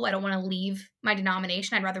ex-evangelical. I don't want to leave my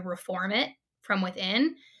denomination. I'd rather reform it from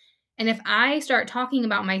within. And if I start talking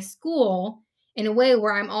about my school in a way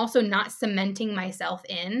where I'm also not cementing myself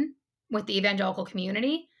in with the evangelical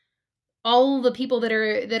community. All the people that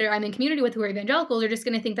I'm in community with who are evangelicals are just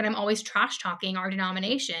going to think that I'm always trash talking our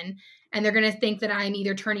denomination. And they're going to think that I'm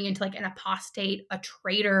either turning into like an apostate, a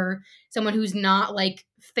traitor, someone who's not like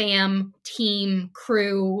fam, team,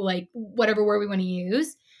 crew, like whatever word we want to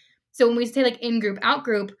use. So when we say like in group, out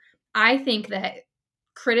group, I think that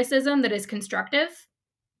criticism that is constructive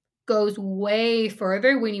goes way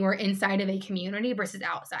further when you are inside of a community versus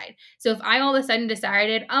outside. So if I all of a sudden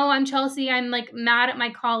decided, oh, I'm Chelsea, I'm like mad at my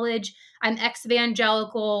college, I'm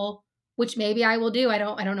ex-evangelical, which maybe I will do. I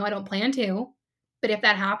don't know. I don't plan to. But if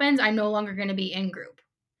that happens, I'm no longer going to be in group.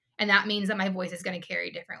 And that means that my voice is going to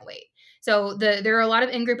carry different weight. So there are a lot of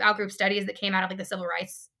in-group, out-group studies that came out of like the civil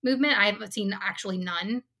rights movement. I haven't seen actually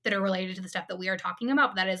none that are related to the stuff that we are talking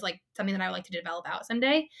about, but that is like something that I would like to develop out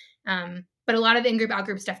someday. But a lot of in-group,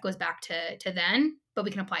 out-group stuff goes back to then, but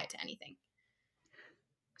we can apply it to anything.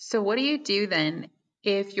 So what do you do then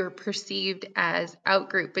if you're perceived as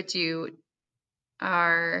out-group, but you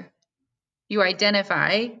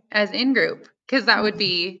identify as in-group? Because that would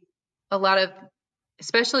be a lot of,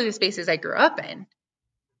 especially the spaces I grew up in.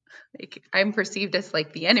 Like, I'm perceived as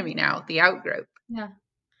like the enemy now, the out-group. Yeah.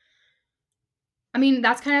 I mean,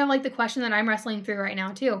 that's kind of like the question that I'm wrestling through right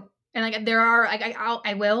now too. And like there are like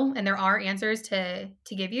I will, and there are answers to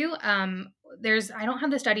give you. I don't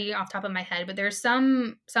have the study off the top of my head, but there's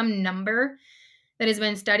some number that has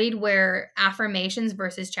been studied where affirmations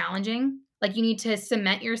versus challenging, like you need to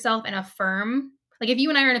cement yourself and affirm. Like if you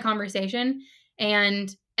and I are in a conversation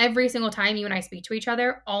and every single time you and I speak to each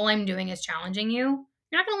other, all I'm doing is challenging you,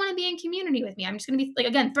 you're not going to want to be in community with me. I'm just going to be like,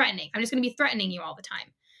 again, threatening. I'm just going to be threatening you all the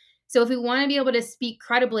time. So if we want to be able to speak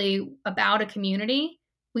credibly about a community,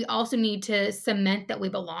 we also need to cement that we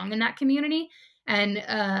belong in that community. And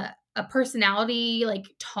a personality like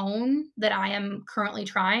tone that I am currently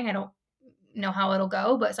trying, I don't know how it'll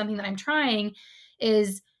go, but something that I'm trying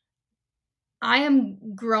is I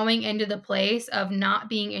am growing into the place of not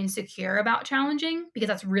being insecure about challenging, because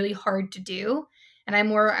that's really hard to do. And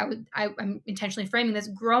I'm intentionally framing this,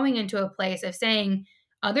 growing into a place of saying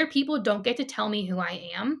other people don't get to tell me who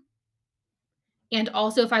I am. And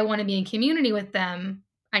also, if I want to be in community with them,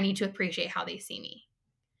 I need to appreciate how they see me.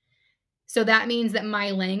 So that means that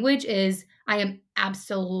my language is, I am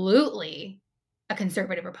absolutely a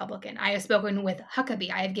conservative Republican. I have spoken with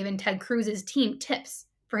Huckabee. I have given Ted Cruz's team tips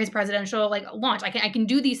for his presidential launch. I can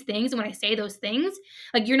do these things. And when I say those things,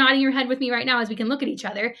 like you're nodding your head with me right now as we can look at each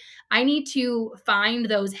other, I need to find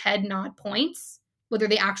those head nod points, whether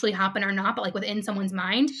they actually happen or not, but like within someone's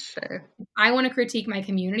mind. Sure. I want to critique my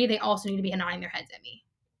community. They also need to be nodding their heads at me.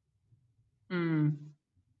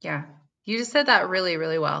 Yeah. You just said that really,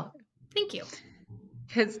 really well. Thank you.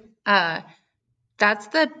 Because that's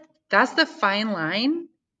the fine line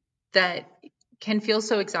that can feel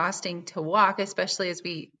so exhausting to walk, especially as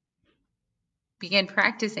we begin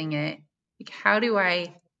practicing it. Like, how do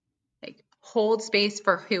I hold space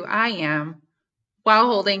for who I am while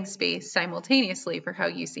holding space simultaneously for how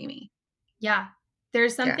you see me? Yeah.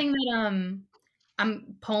 There's something that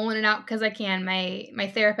I'm pulling it out because I can.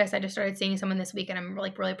 My therapist, I just started seeing someone this week, and I'm really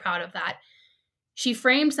proud of that. She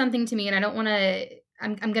framed something to me, and I don't want to,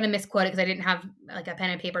 I'm going to misquote it because I didn't have like a pen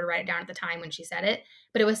and paper to write it down at the time when she said it,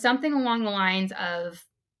 but it was something along the lines of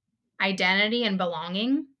identity and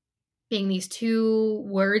belonging being these two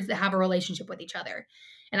words that have a relationship with each other.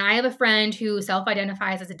 And I have a friend who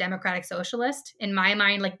self-identifies as a democratic socialist. In my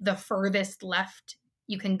mind, like the furthest left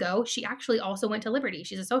you can go. She actually also went to Liberty.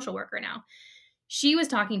 She's a social worker now. She was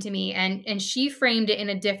talking to me, and she framed it in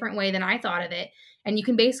a different way than I thought of it. And you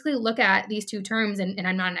can basically look at these two terms, and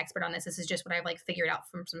I'm not an expert on this. This is just what I've figured out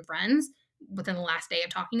from some friends within the last day of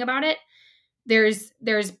talking about it. There's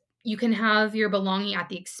you can have your belonging at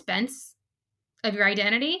the expense of your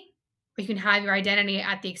identity, or you can have your identity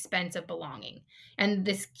at the expense of belonging. And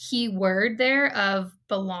this key word there of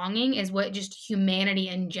belonging is what just humanity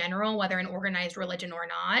in general, whether an organized religion or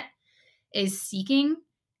not, is seeking.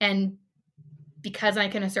 And because I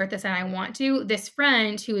can assert this and I want to, this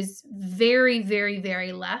friend who is very, very,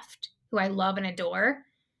 very left, who I love and adore,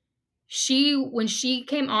 when she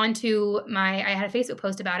came onto I had a Facebook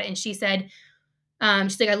post about it, and she said,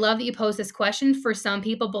 she's like, I love that you posed this question. For some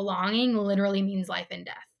people, belonging literally means life and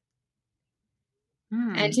death.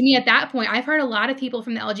 And to me, at that point, I've heard a lot of people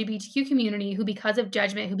from the LGBTQ community who, because of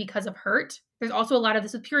judgment, who because of hurt, there's also a lot of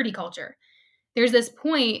this with purity culture. There's this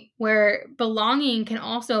point where belonging can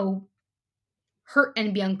also hurt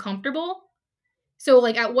and be uncomfortable. So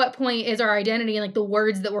at what point is our identity and the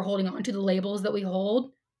words that we're holding on to, the labels that we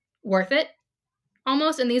hold, worth it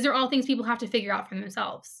almost? And these are all things people have to figure out for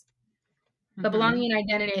themselves. But Mm-hmm. belonging and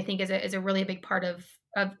identity, I think, is a really big part of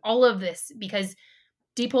all of this, because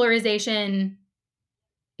depolarization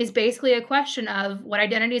is basically a question of what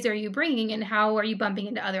identities are you bringing and how are you bumping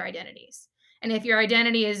into other identities. And if your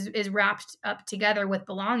identity is wrapped up together with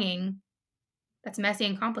belonging, that's messy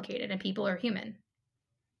and complicated, and people are human.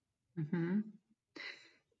 Mm-hmm.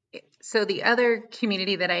 So the other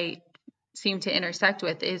community that I seem to intersect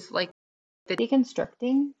with is like the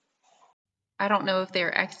Deconstructing. I don't know if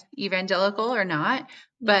they're evangelical or not,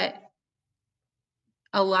 Yeah. but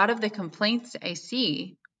a lot of the complaints I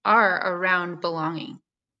see are around belonging,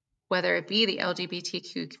 whether it be the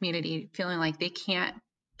LGBTQ community feeling like they can't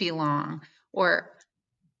belong, or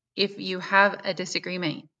if you have a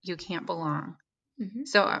disagreement, you can't belong. Mm-hmm.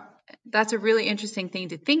 So that's a really interesting thing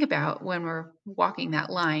to think about when we're walking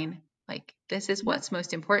that line. Like, this is Yeah. what's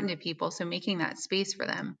most important to people. So making that space for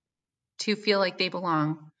them to feel like they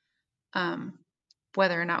belong,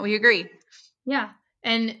 whether or not we agree. Yeah.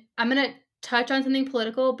 And I'm going to touch on something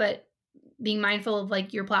political, but being mindful of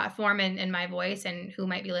like your platform and my voice and who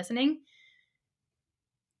might be listening.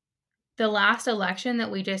 The last election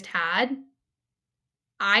that we just had,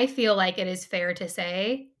 I feel like it is fair to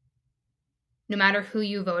say, no matter who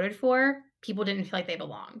you voted for, people didn't feel like they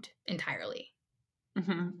belonged entirely.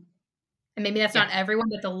 Mm-hmm. And maybe that's Yeah. not everyone,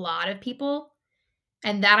 but a lot of people.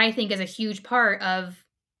 And that, I think, is a huge part of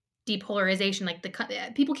depolarization. Like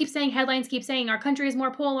people keep saying, headlines keep saying our country is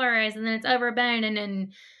more polarized than it's ever been.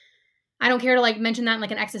 And I don't care to like mention that in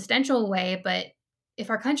like an existential way, but if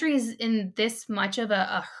our country is in this much of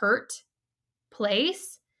a hurt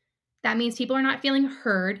place, that means people are not feeling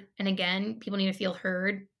heard. And again, people need to feel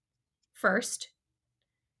heard first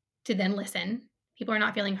to then listen. People are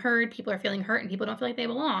not feeling heard, people are feeling hurt, and people don't feel like they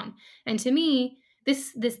belong. And to me,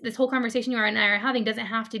 this whole conversation you and I are having doesn't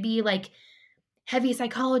have to be like heavy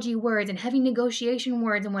psychology words and heavy negotiation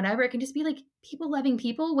words and whatever. It can just be like people loving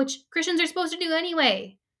people, which Christians are supposed to do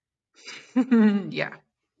anyway. Yeah.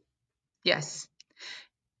 Yes.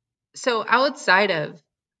 So outside of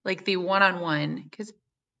like the one-on-one, because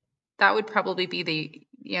that would probably be the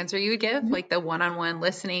answer you would give, Mhm. like the one-on-one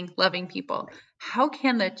listening, loving people. How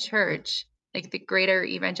can the church, like the greater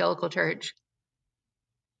evangelical church,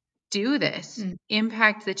 do this, Mm.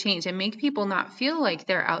 impact the change, and make people not feel like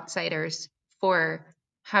they're outsiders for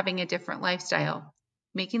having a different lifestyle,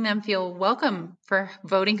 making them feel welcome for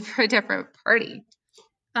voting for a different party?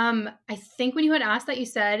 I think when you had asked that, you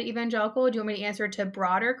said evangelical. Do you want me to answer to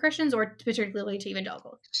broader Christians or particularly to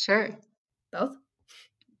evangelicals? Sure. Both.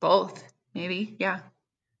 Both, maybe. Yeah.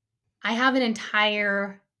 I have an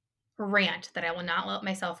entire rant that I will not let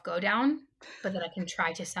myself go down, but that I can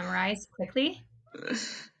try to summarize quickly.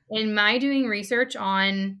 In my doing research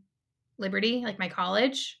on Liberty, like my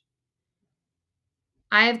college,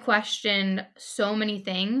 I have questioned so many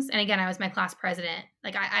things. And again, I was my class president.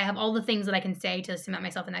 Like I have all the things that I can say to cement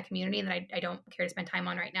myself in that community that I don't care to spend time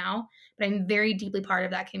on right now, but I'm very deeply part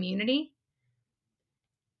of that community.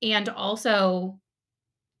 And also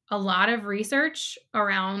a lot of research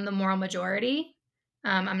around the moral majority.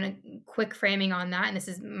 I'm going to quick framing on that. And this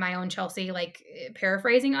is my own Chelsea, like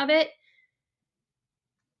paraphrasing of it.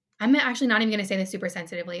 I'm actually not even going to say this super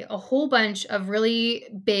sensitively. A whole bunch of really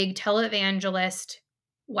big televangelist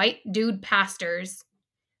white dude pastors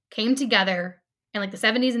came together in like the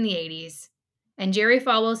 70s and the 80s. And Jerry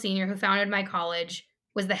Falwell Sr., who founded my college,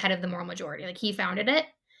 was the head of the moral majority. Like he founded it.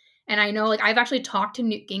 And I know, like, I've actually talked to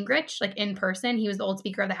Newt Gingrich, like in person. He was the old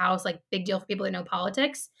Speaker of the House, like big deal for people that know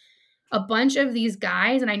politics. A bunch of these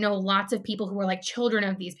guys, and I know lots of people who were like children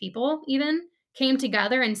of these people, even came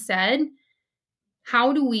together and said,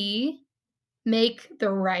 how do we make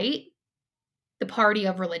the right the party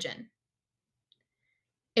of religion?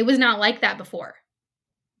 It was not like that before.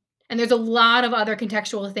 And there's a lot of other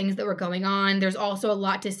contextual things that were going on. There's also a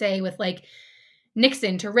lot to say with like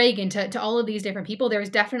Nixon to Reagan to all of these different people. There was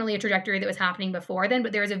definitely a trajectory that was happening before then,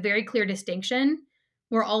 but there was a very clear distinction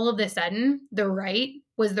where all of a sudden the right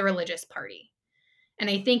was the religious party. And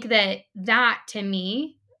I think that to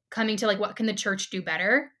me, coming to like what can the church do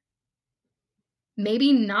better,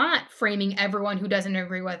 maybe not framing everyone who doesn't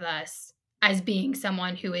agree with us as being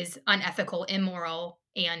someone who is unethical, immoral,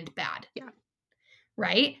 and bad. Yeah.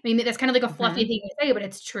 Right? I mean, that's kind of like a fluffy Mm-hmm. thing to say, but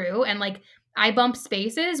it's true. And like, I bump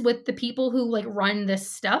spaces with the people who like run this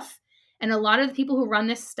stuff. And a lot of the people who run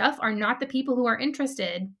this stuff are not the people who are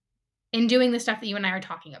interested in doing the stuff that you and I are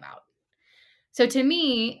talking about. So to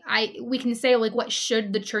me, we can say like what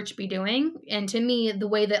should the church be doing? And to me, the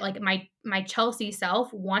way that like my Chelsea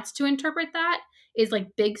self wants to interpret that is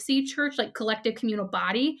like big C church, like collective communal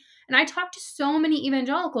body. And I talk to so many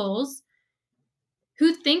evangelicals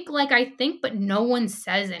who think like I think, but no one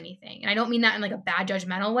says anything. And I don't mean that in like a bad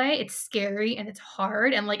judgmental way. It's scary and it's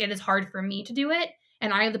hard. And like it is hard for me to do it.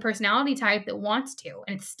 And I have the personality type that wants to,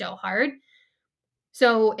 and it's still hard.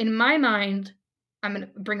 So in my mind, I'm going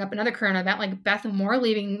to bring up another current event like Beth Moore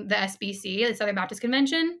leaving the SBC, the Southern Baptist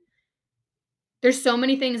Convention. There's so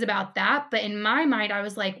many things about that. But in my mind, I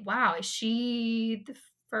was like, wow, is she the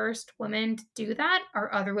first woman to do that?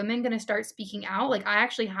 Are other women going to start speaking out? Like, I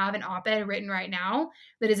actually have an op-ed written right now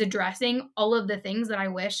that is addressing all of the things that I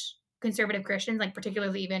wish conservative Christians, like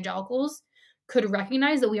particularly evangelicals, could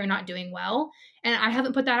recognize that we are not doing well. And I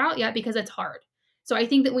haven't put that out yet because it's hard. So I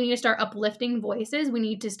think that we need to start uplifting voices. We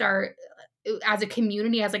need to start as a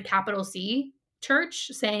community, as a capital C church,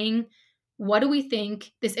 saying, what do we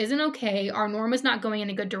think? This isn't okay. Our norm is not going in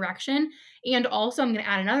a good direction. And also, I'm going to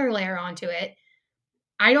add another layer onto it.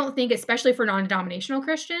 I don't think, especially for non-denominational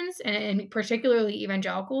Christians and particularly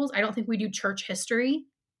evangelicals, I don't think we do church history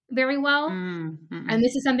very well. And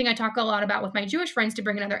this is something I talk a lot about with my Jewish friends, to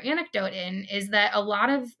bring another anecdote in, is that a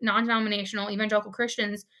lot of non-denominational evangelical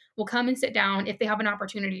Christians will come and sit down if they have an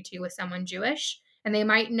opportunity to with someone Jewish, and they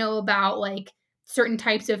might know about like certain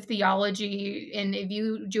types of theology and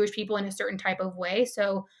view Jewish people in a certain type of way.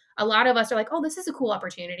 So a lot of us are like, oh, this is a cool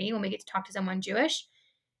opportunity when we get to talk to someone Jewish.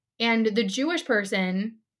 And the Jewish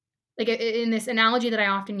person, like in this analogy that I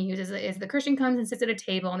often use, is the Christian comes and sits at a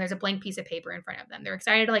table and there's a blank piece of paper in front of them. They're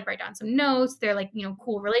excited to like write down some notes. They're like,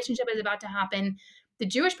 cool relationship is about to happen. The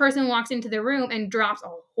Jewish person walks into the room and drops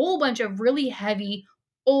a whole bunch of really heavy,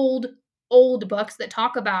 old books that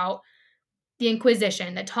talk about the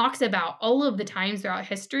Inquisition, that talks about all of the times throughout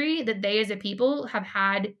history that they as a people have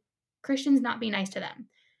had Christians not be nice to them.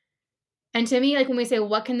 And to me, like when we say,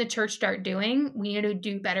 what can the church start doing? We need to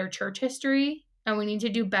do better church history, and we need to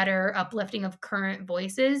do better uplifting of current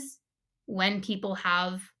voices when people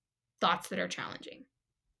have thoughts that are challenging.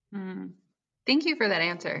 Thank you for that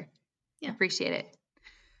answer. Yeah. Appreciate it.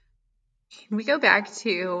 Can we go back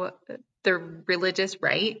to the religious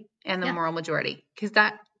right and the moral majority? Because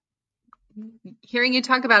hearing you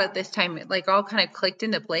talk about it this time, it like all kind of clicked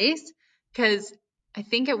into place. Because I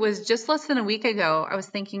think it was just less than a week ago, I was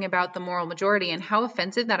thinking about the moral majority and how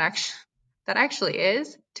offensive that actually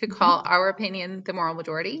is to call our opinion the moral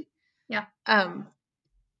majority. Yeah. Can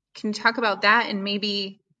you talk about that and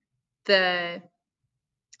maybe the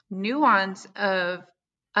nuance of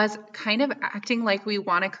us kind of acting like we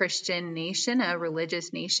want a Christian nation, a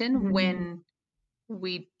religious nation, when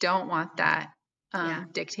we don't want that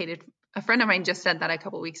dictated? A friend of mine just said that a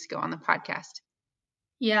couple weeks ago on the podcast.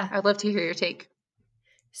 Yeah. I'd love to hear your take.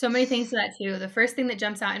 So many things to that too. The first thing that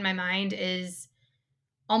jumps out in my mind is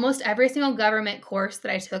almost every single government course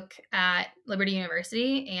that I took at Liberty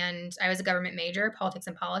University, and I was a government major, politics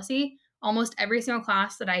and policy. Almost every single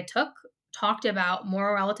class that I took talked about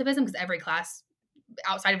moral relativism, because every class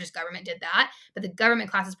outside of just government did that. But the government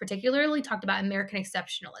classes particularly talked about American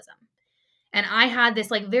exceptionalism. And I had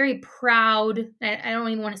this like very proud, I don't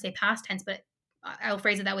even want to say past tense, but I'll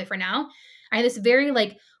phrase it that way for now. I had this very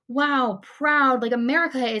like, wow, proud, like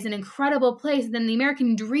America is an incredible place. And then the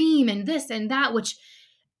American dream and this and that, which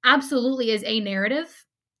absolutely is a narrative.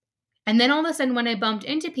 And then all of a sudden, when I bumped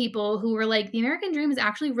into people who were like, the American dream is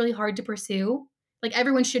actually really hard to pursue. Like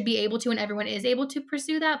everyone should be able to, and everyone is able to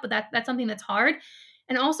pursue that, but that's something that's hard.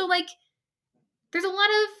 And also like, there's a lot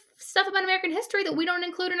of stuff about American history that we don't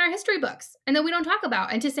include in our history books and that we don't talk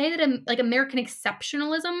about. And to say that like American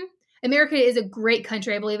exceptionalism, America is a great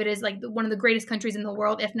country. I believe it is like one of the greatest countries in the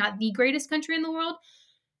world, if not the greatest country in the world.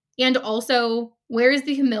 And also, where is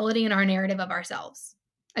the humility in our narrative of ourselves?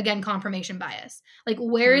 Again, confirmation bias. Like,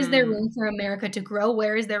 where is there room for America to grow?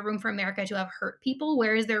 Where is there room for America to have hurt people?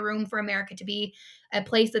 Where is there room for America to be a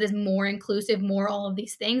place that is more inclusive, more all of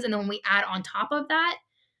these things? And then when we add on top of that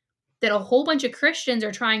a whole bunch of Christians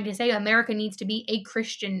are trying to say America needs to be a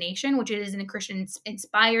Christian nation, which it is a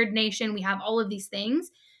Christian-inspired nation. We have all of these things.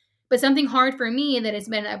 But something hard for me that has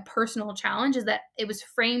been a personal challenge is that it was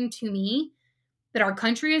framed to me that our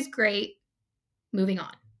country is great, moving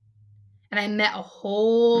on. And I met a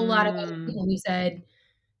whole lot of other people who said,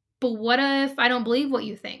 but what if I don't believe what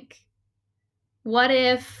you think? What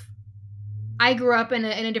if I grew up in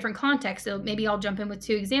a different context? So maybe I'll jump in with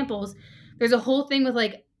two examples. There's a whole thing with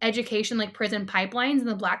like education, like prison pipelines in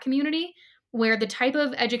the Black community, where the type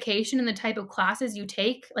of education and the type of classes you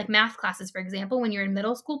take, like math classes, for example, when you're in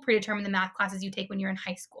middle school, predetermine the math classes you take when you're in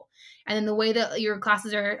high school. And then the way that your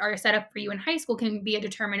classes are set up for you in high school can be a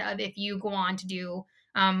determinant of if you go on to do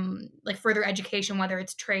like further education, whether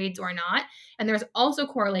it's trades or not. And there's also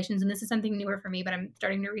correlations, and this is something newer for me, but I'm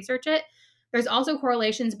starting to research it. There's also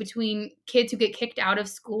correlations between kids who get kicked out of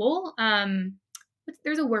school. What's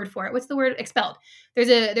there's a word for it. What's the word? Expelled. There's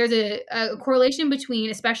a correlation between,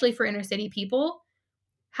 especially for inner city people,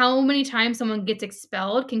 how many times someone gets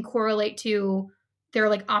expelled can correlate to their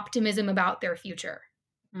like optimism about their future.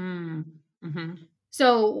 Mm-hmm.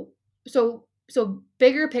 So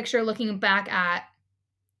bigger picture, looking back at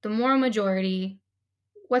the moral majority,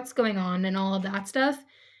 what's going on and all of that stuff.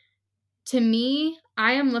 To me,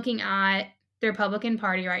 I am looking at the Republican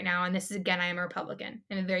Party right now, and this is, again, I am a Republican.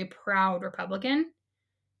 I'm a very proud Republican.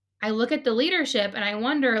 I look at the leadership and I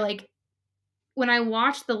wonder, like, when I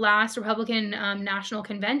watched the last Republican National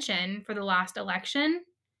Convention for the last election,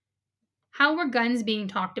 how were guns being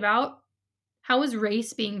talked about? How was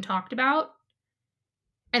race being talked about?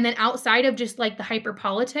 And then outside of just like the hyper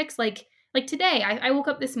politics, like today, I woke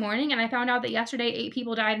up this morning and I found out that yesterday 8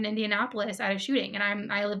 people died in Indianapolis at a shooting,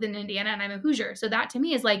 and I lived in Indiana and I'm a Hoosier, so that to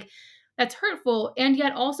me is like, that's hurtful. And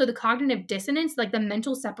yet also the cognitive dissonance, like the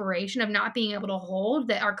mental separation of not being able to hold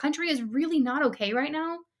that our country is really not okay right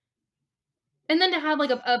now. And then to have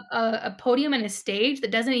like a podium and a stage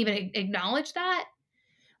that doesn't even acknowledge that.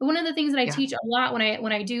 One of the things that I teach a lot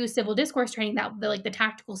when I do civil discourse training, that the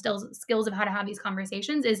tactical skills of how to have these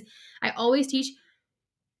conversations, is I always teach,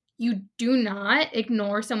 you do not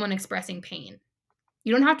ignore someone expressing pain.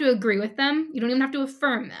 You don't have to agree with them. You don't even have to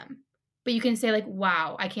affirm them. But you can say like,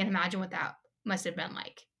 wow, I can't imagine what that must have been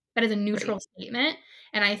like. That is a neutral statement.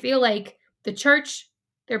 And I feel like the church,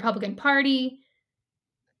 the Republican Party,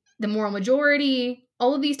 the moral majority,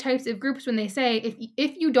 all of these types of groups, when they say,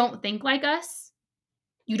 if you don't think like us,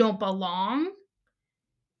 you don't belong.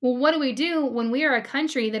 Well, what do we do when we are a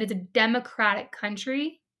country that is a democratic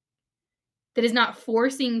country that is not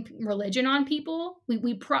forcing religion on people?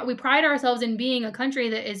 We pride ourselves in being a country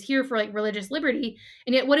that is here for like religious liberty,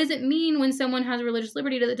 and yet what does it mean when someone has religious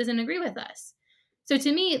liberty that doesn't agree with us? So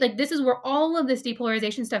to me, like, this is where all of this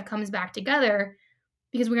depolarization stuff comes back together,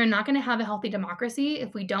 because we are not going to have a healthy democracy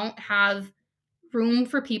if we don't have room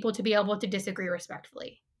for people to be able to disagree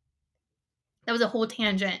respectfully. That was a whole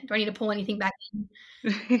tangent. Do I need to pull anything back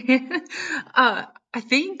in? I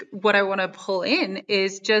think what I want to pull in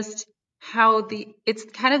is just how it's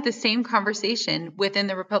kind of the same conversation within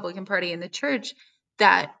the Republican Party and the church,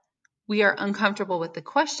 that we are uncomfortable with the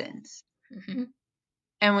questions. Mm-hmm.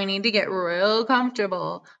 And we need to get real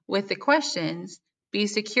comfortable with the questions, be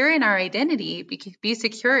secure in our identity, be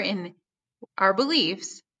secure in our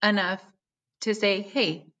beliefs enough to say,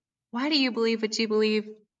 hey, why do you believe what you believe?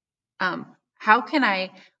 How can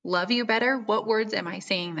I love you better? What words am I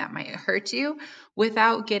saying that might hurt you,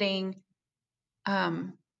 without getting,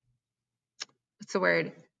 what's the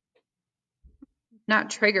word?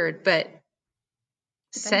 Not triggered, but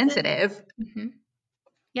Defensive? sensitive Mm-hmm.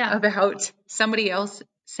 Yeah. about somebody else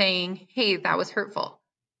saying, hey, that was hurtful.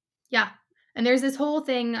 Yeah. And there's this whole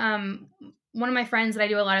thing. One of my friends that I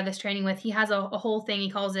do a lot of this training with, he has a whole thing.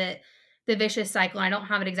 He calls it the vicious cycle. I don't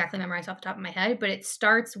have it exactly memorized off the top of my head, but it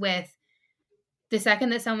starts with the second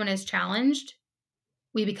that someone is challenged,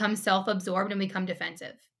 we become self-absorbed and become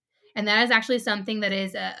defensive. And that is actually something that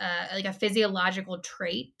is like a physiological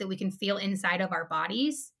trait that we can feel inside of our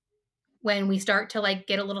bodies when we start to like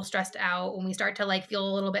get a little stressed out, when we start to like feel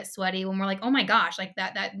a little bit sweaty, when we're like, oh my gosh, like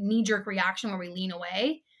that knee-jerk reaction where we lean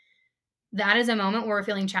away. That is a moment where we're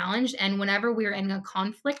feeling challenged. And whenever we're in a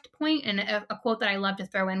conflict point, and a quote that I love to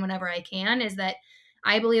throw in whenever I can is that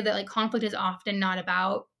I believe that like conflict is often not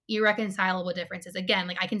about irreconcilable differences. Again,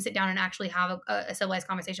 like I can sit down and actually have a civilized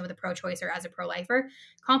conversation with a pro-choicer as a pro-lifer.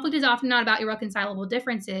 Conflict is often not about irreconcilable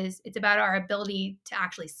differences. It's about our ability to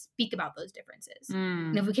actually speak about those differences.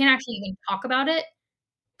 And if we can't actually even talk about it,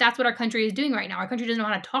 that's what our country is doing right now. Our country doesn't know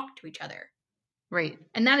how to talk to each other. Right.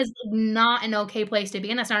 And that is not an okay place to be.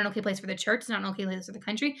 And that's not an okay place for the church. It's not an okay place for the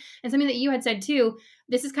country. And something that you had said too,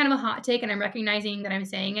 this is kind of a hot take, and I'm recognizing that I'm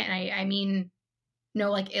saying it, and I mean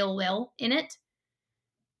no like ill will in it.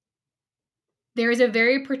 There is a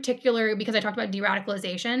very particular, because I talked about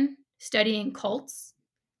de-radicalization, studying cults,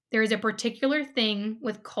 there is a particular thing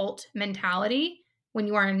with cult mentality when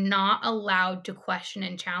you are not allowed to question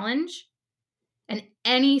and challenge. And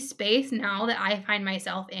any space now that I find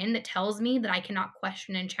myself in that tells me that I cannot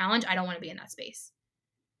question and challenge, I don't want to be in that space.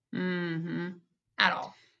 Mm-hmm. At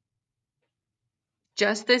all.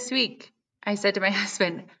 Just this week, I said to my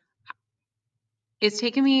husband, it's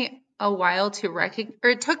taken me a while to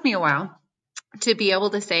it took me a while to be able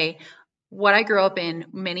to say what I grew up in,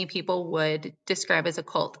 many people would describe as a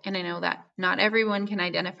cult. And I know that not everyone can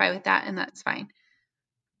identify with that, and that's fine.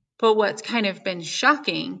 But what's kind of been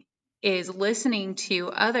shocking is listening to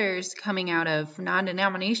others coming out of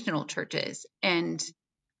non-denominational churches and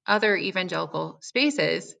other evangelical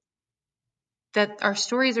spaces, that our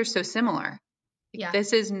stories are so similar. Yeah.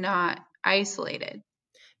 This is not isolated.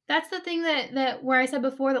 That's the thing that where I said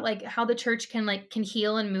before that like how the church can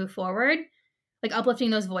heal and move forward, like uplifting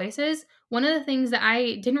those voices. One of the things that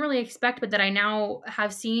I didn't really expect, but that I now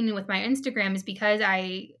have seen with my Instagram is because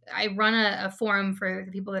I run a forum for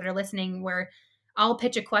the people that are listening where I'll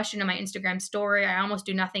pitch a question on my Instagram story. I almost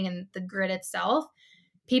do nothing in the grid itself.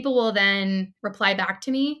 People will then reply back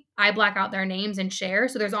to me. I black out their names and share.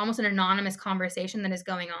 So there's almost an anonymous conversation that is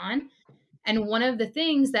going on. And one of the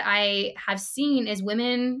things that I have seen is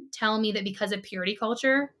women tell me that because of purity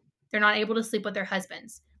culture, they're not able to sleep with their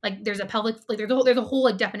husbands. Like there's a pelvic, like there's a whole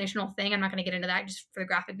like definitional thing. I'm not going to get into that just for the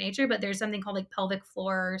graphic nature, but there's something called like pelvic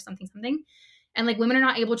floor or something. And like women are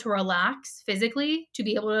not able to relax physically to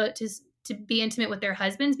be able to be intimate with their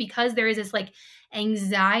husbands because there is this like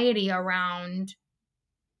anxiety around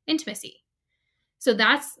intimacy. So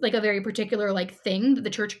that's like a very particular like thing that the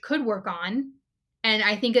church could work on. And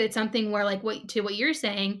I think it's something where like what you're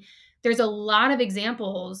saying, there's a lot of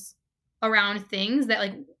examples around things that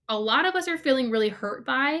like a lot of us are feeling really hurt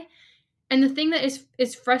by. And the thing that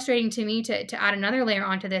is frustrating to me to add another layer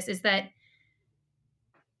onto this is that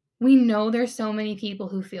we know there's so many people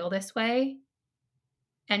who feel this way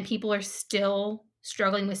and people are still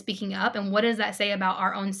struggling with speaking up. And what does that say about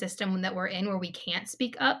our own system that we're in where we can't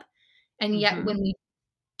speak up? And yet when we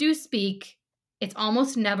do speak, it's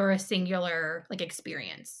almost never a singular like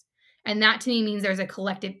experience. And that to me means there's a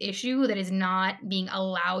collective issue that is not being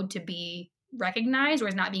allowed to be recognized or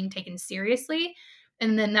is not being taken seriously.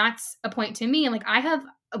 And then that's a point to me. And like I have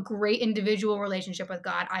a great individual relationship with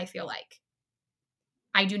God, I feel like.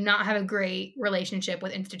 I do not have a great relationship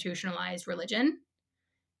with institutionalized religion.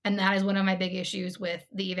 And that is one of my big issues with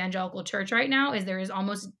the evangelical church right now is there is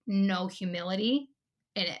almost no humility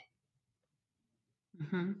in it.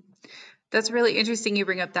 Mm-hmm. That's really interesting. You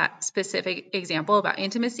bring up that specific example about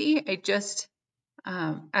intimacy. I just,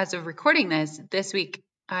 as of recording this week,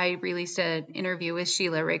 I released an interview with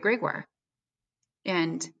Sheila Ray Gregoire,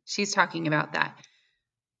 and she's talking about that.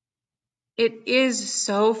 It is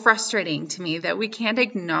so frustrating to me that we can't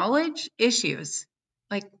acknowledge issues.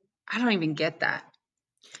 Like, I don't even get that.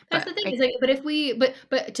 That's the thing is like, but if we,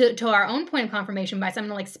 but to our own point of confirmation by someone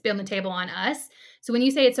to like spin the table on us. So when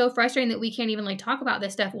you say it's so frustrating that we can't even like talk about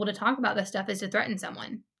this stuff, well, to talk about this stuff is to threaten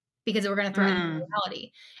someone because we're going to threaten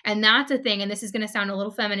reality. And that's a thing. And this is going to sound a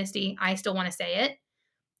little feministy. I still want to say it.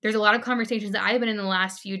 There's a lot of conversations that I've been in the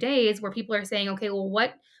last few days where people are saying, okay, well,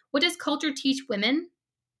 what does culture teach women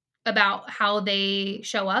about how they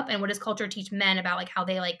show up, and what does culture teach men about like how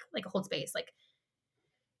they like hold space? Like,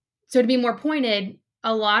 so to be more pointed,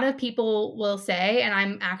 a lot of people will say, and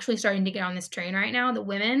I'm actually starting to get on this train right now, that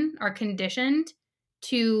women are conditioned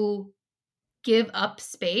to give up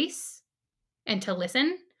space and to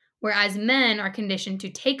listen, whereas men are conditioned to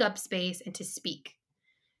take up space and to speak.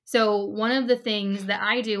 So one of the things that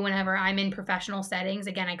I do whenever I'm in professional settings,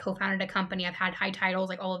 again, I co-founded a company, I've had high titles,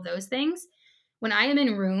 like all of those things. When I am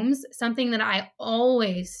in rooms, something that I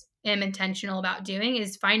always am intentional about doing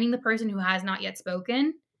is finding the person who has not yet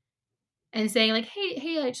spoken and saying like,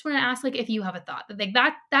 hey, I just want to ask like if you have a thought. Like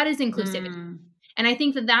that is inclusivity. And I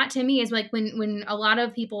think that to me is like when a lot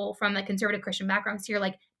of people from like conservative Christian backgrounds hear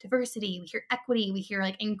like diversity, we hear equity, we hear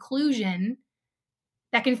like inclusion,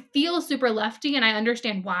 that can feel super lefty, and I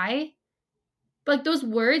understand why. But like those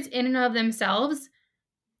words in and of themselves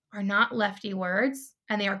are not lefty words,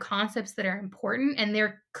 and they are concepts that are important, and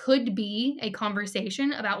there could be a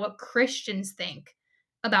conversation about what Christians think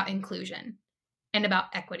about inclusion and about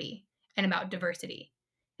equity and about diversity.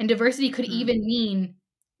 And diversity could even mean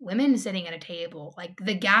women sitting at a table, like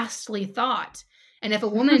the ghastly thought. And if a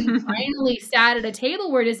woman finally sat at a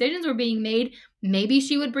table where decisions were being made, maybe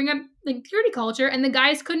she would bring up like purity culture and the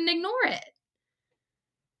guys couldn't ignore it.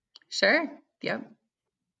 Sure. Yep.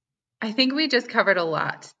 I think we just covered a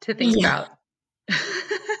lot to think about.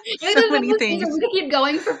 So many things. We could keep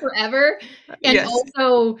going for forever. And yes.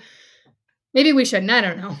 Also, maybe we shouldn't. I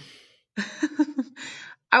don't know.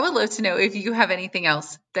 I would love to know if you have anything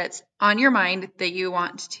else that's on your mind that you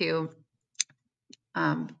want to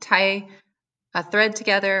tie a thread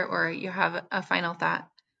together, or you have a final thought.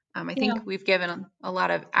 I think we've given a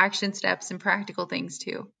lot of action steps and practical things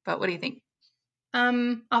too, but what do you think?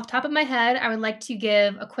 Off the top of my head, I would like to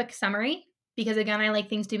give a quick summary because again, I like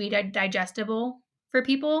things to be digestible for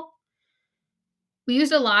people. We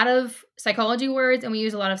used a lot of psychology words and we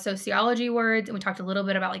used a lot of sociology words, and we talked a little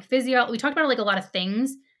bit about like we talked about like a lot of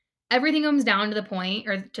things. Everything comes down to the point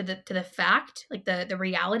or to the fact, like the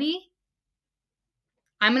reality.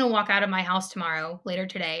 I'm going to walk out of my house tomorrow, later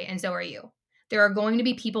today, and so are you. There are going to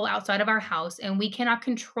be people outside of our house, and we cannot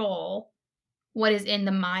control what is in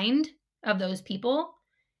the mind of those people.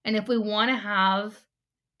 And if we want to have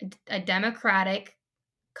a democratic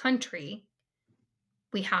country,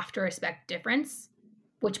 we have to respect difference,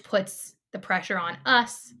 which puts the pressure on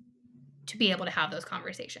us to be able to have those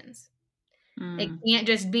conversations. It can't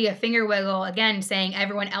just be a finger wiggle, again, saying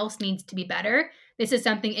everyone else needs to be better. This is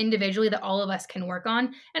something individually that all of us can work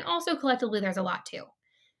on. And also collectively, there's a lot too.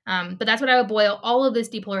 But that's what I would boil all of this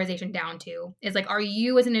depolarization down to, is like, are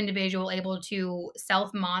you as an individual able to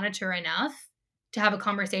self-monitor enough to have a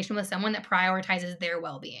conversation with someone that prioritizes their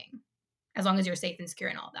well-being, as long as you're safe and secure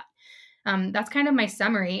and all that? That's kind of my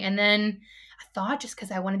summary. And then a thought, just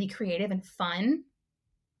because I want to be creative and fun.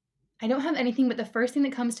 I don't have anything, but the first thing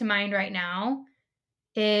that comes to mind right now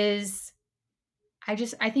is I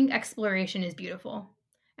think exploration is beautiful.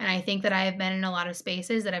 And I think that I have been in a lot of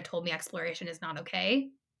spaces that have told me exploration is not okay.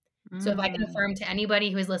 So if I can affirm to anybody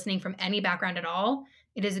who is listening from any background at all,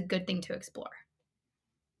 it is a good thing to explore.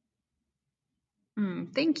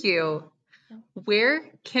 Thank you. Where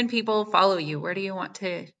can people follow you? Where do you want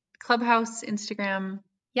to? Clubhouse, Instagram?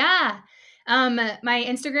 Yeah. My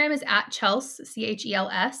Instagram is at Chels,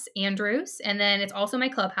 CHELS Andrews. And then it's also my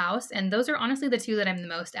Clubhouse. And those are honestly the two that I'm the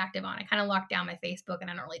most active on. I kind of locked down my Facebook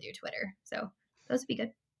and I don't really do Twitter. So those would be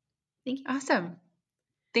good. Thank you. Awesome.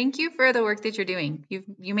 Thank you for the work that you're doing.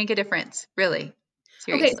 You make a difference, really.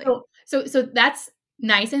 Seriously. Okay, so that's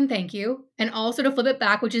nice, and thank you. And also to flip it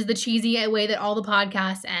back, which is the cheesy way that all the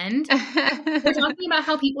podcasts end. We're talking about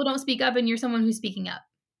how people don't speak up, and you're someone who's speaking up.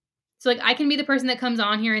 So like, I can be the person that comes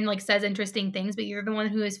on here and like says interesting things, but you're the one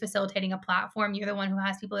who is facilitating a platform. You're the one who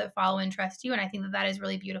has people that follow and trust you. And I think that is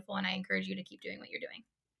really beautiful. And I encourage you to keep doing what you're doing.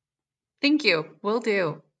 Thank you. Will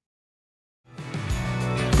do.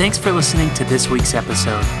 Thanks for listening to this week's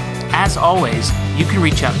episode. As always, you can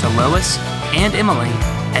reach out to Lois and Emily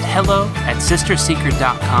at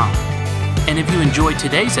hello@sisterseeker.com. And if you enjoyed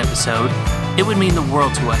today's episode, it would mean the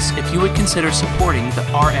world to us if you would consider supporting the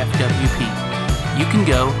RFWP. You can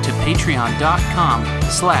go to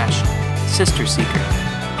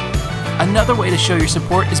patreon.com/sisterseeker. Another way to show your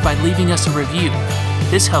support is by leaving us a review.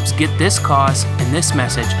 This helps get this cause and this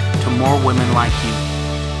message to more women like you.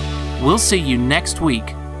 We'll see you next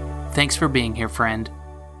week. Thanks for being here, friend.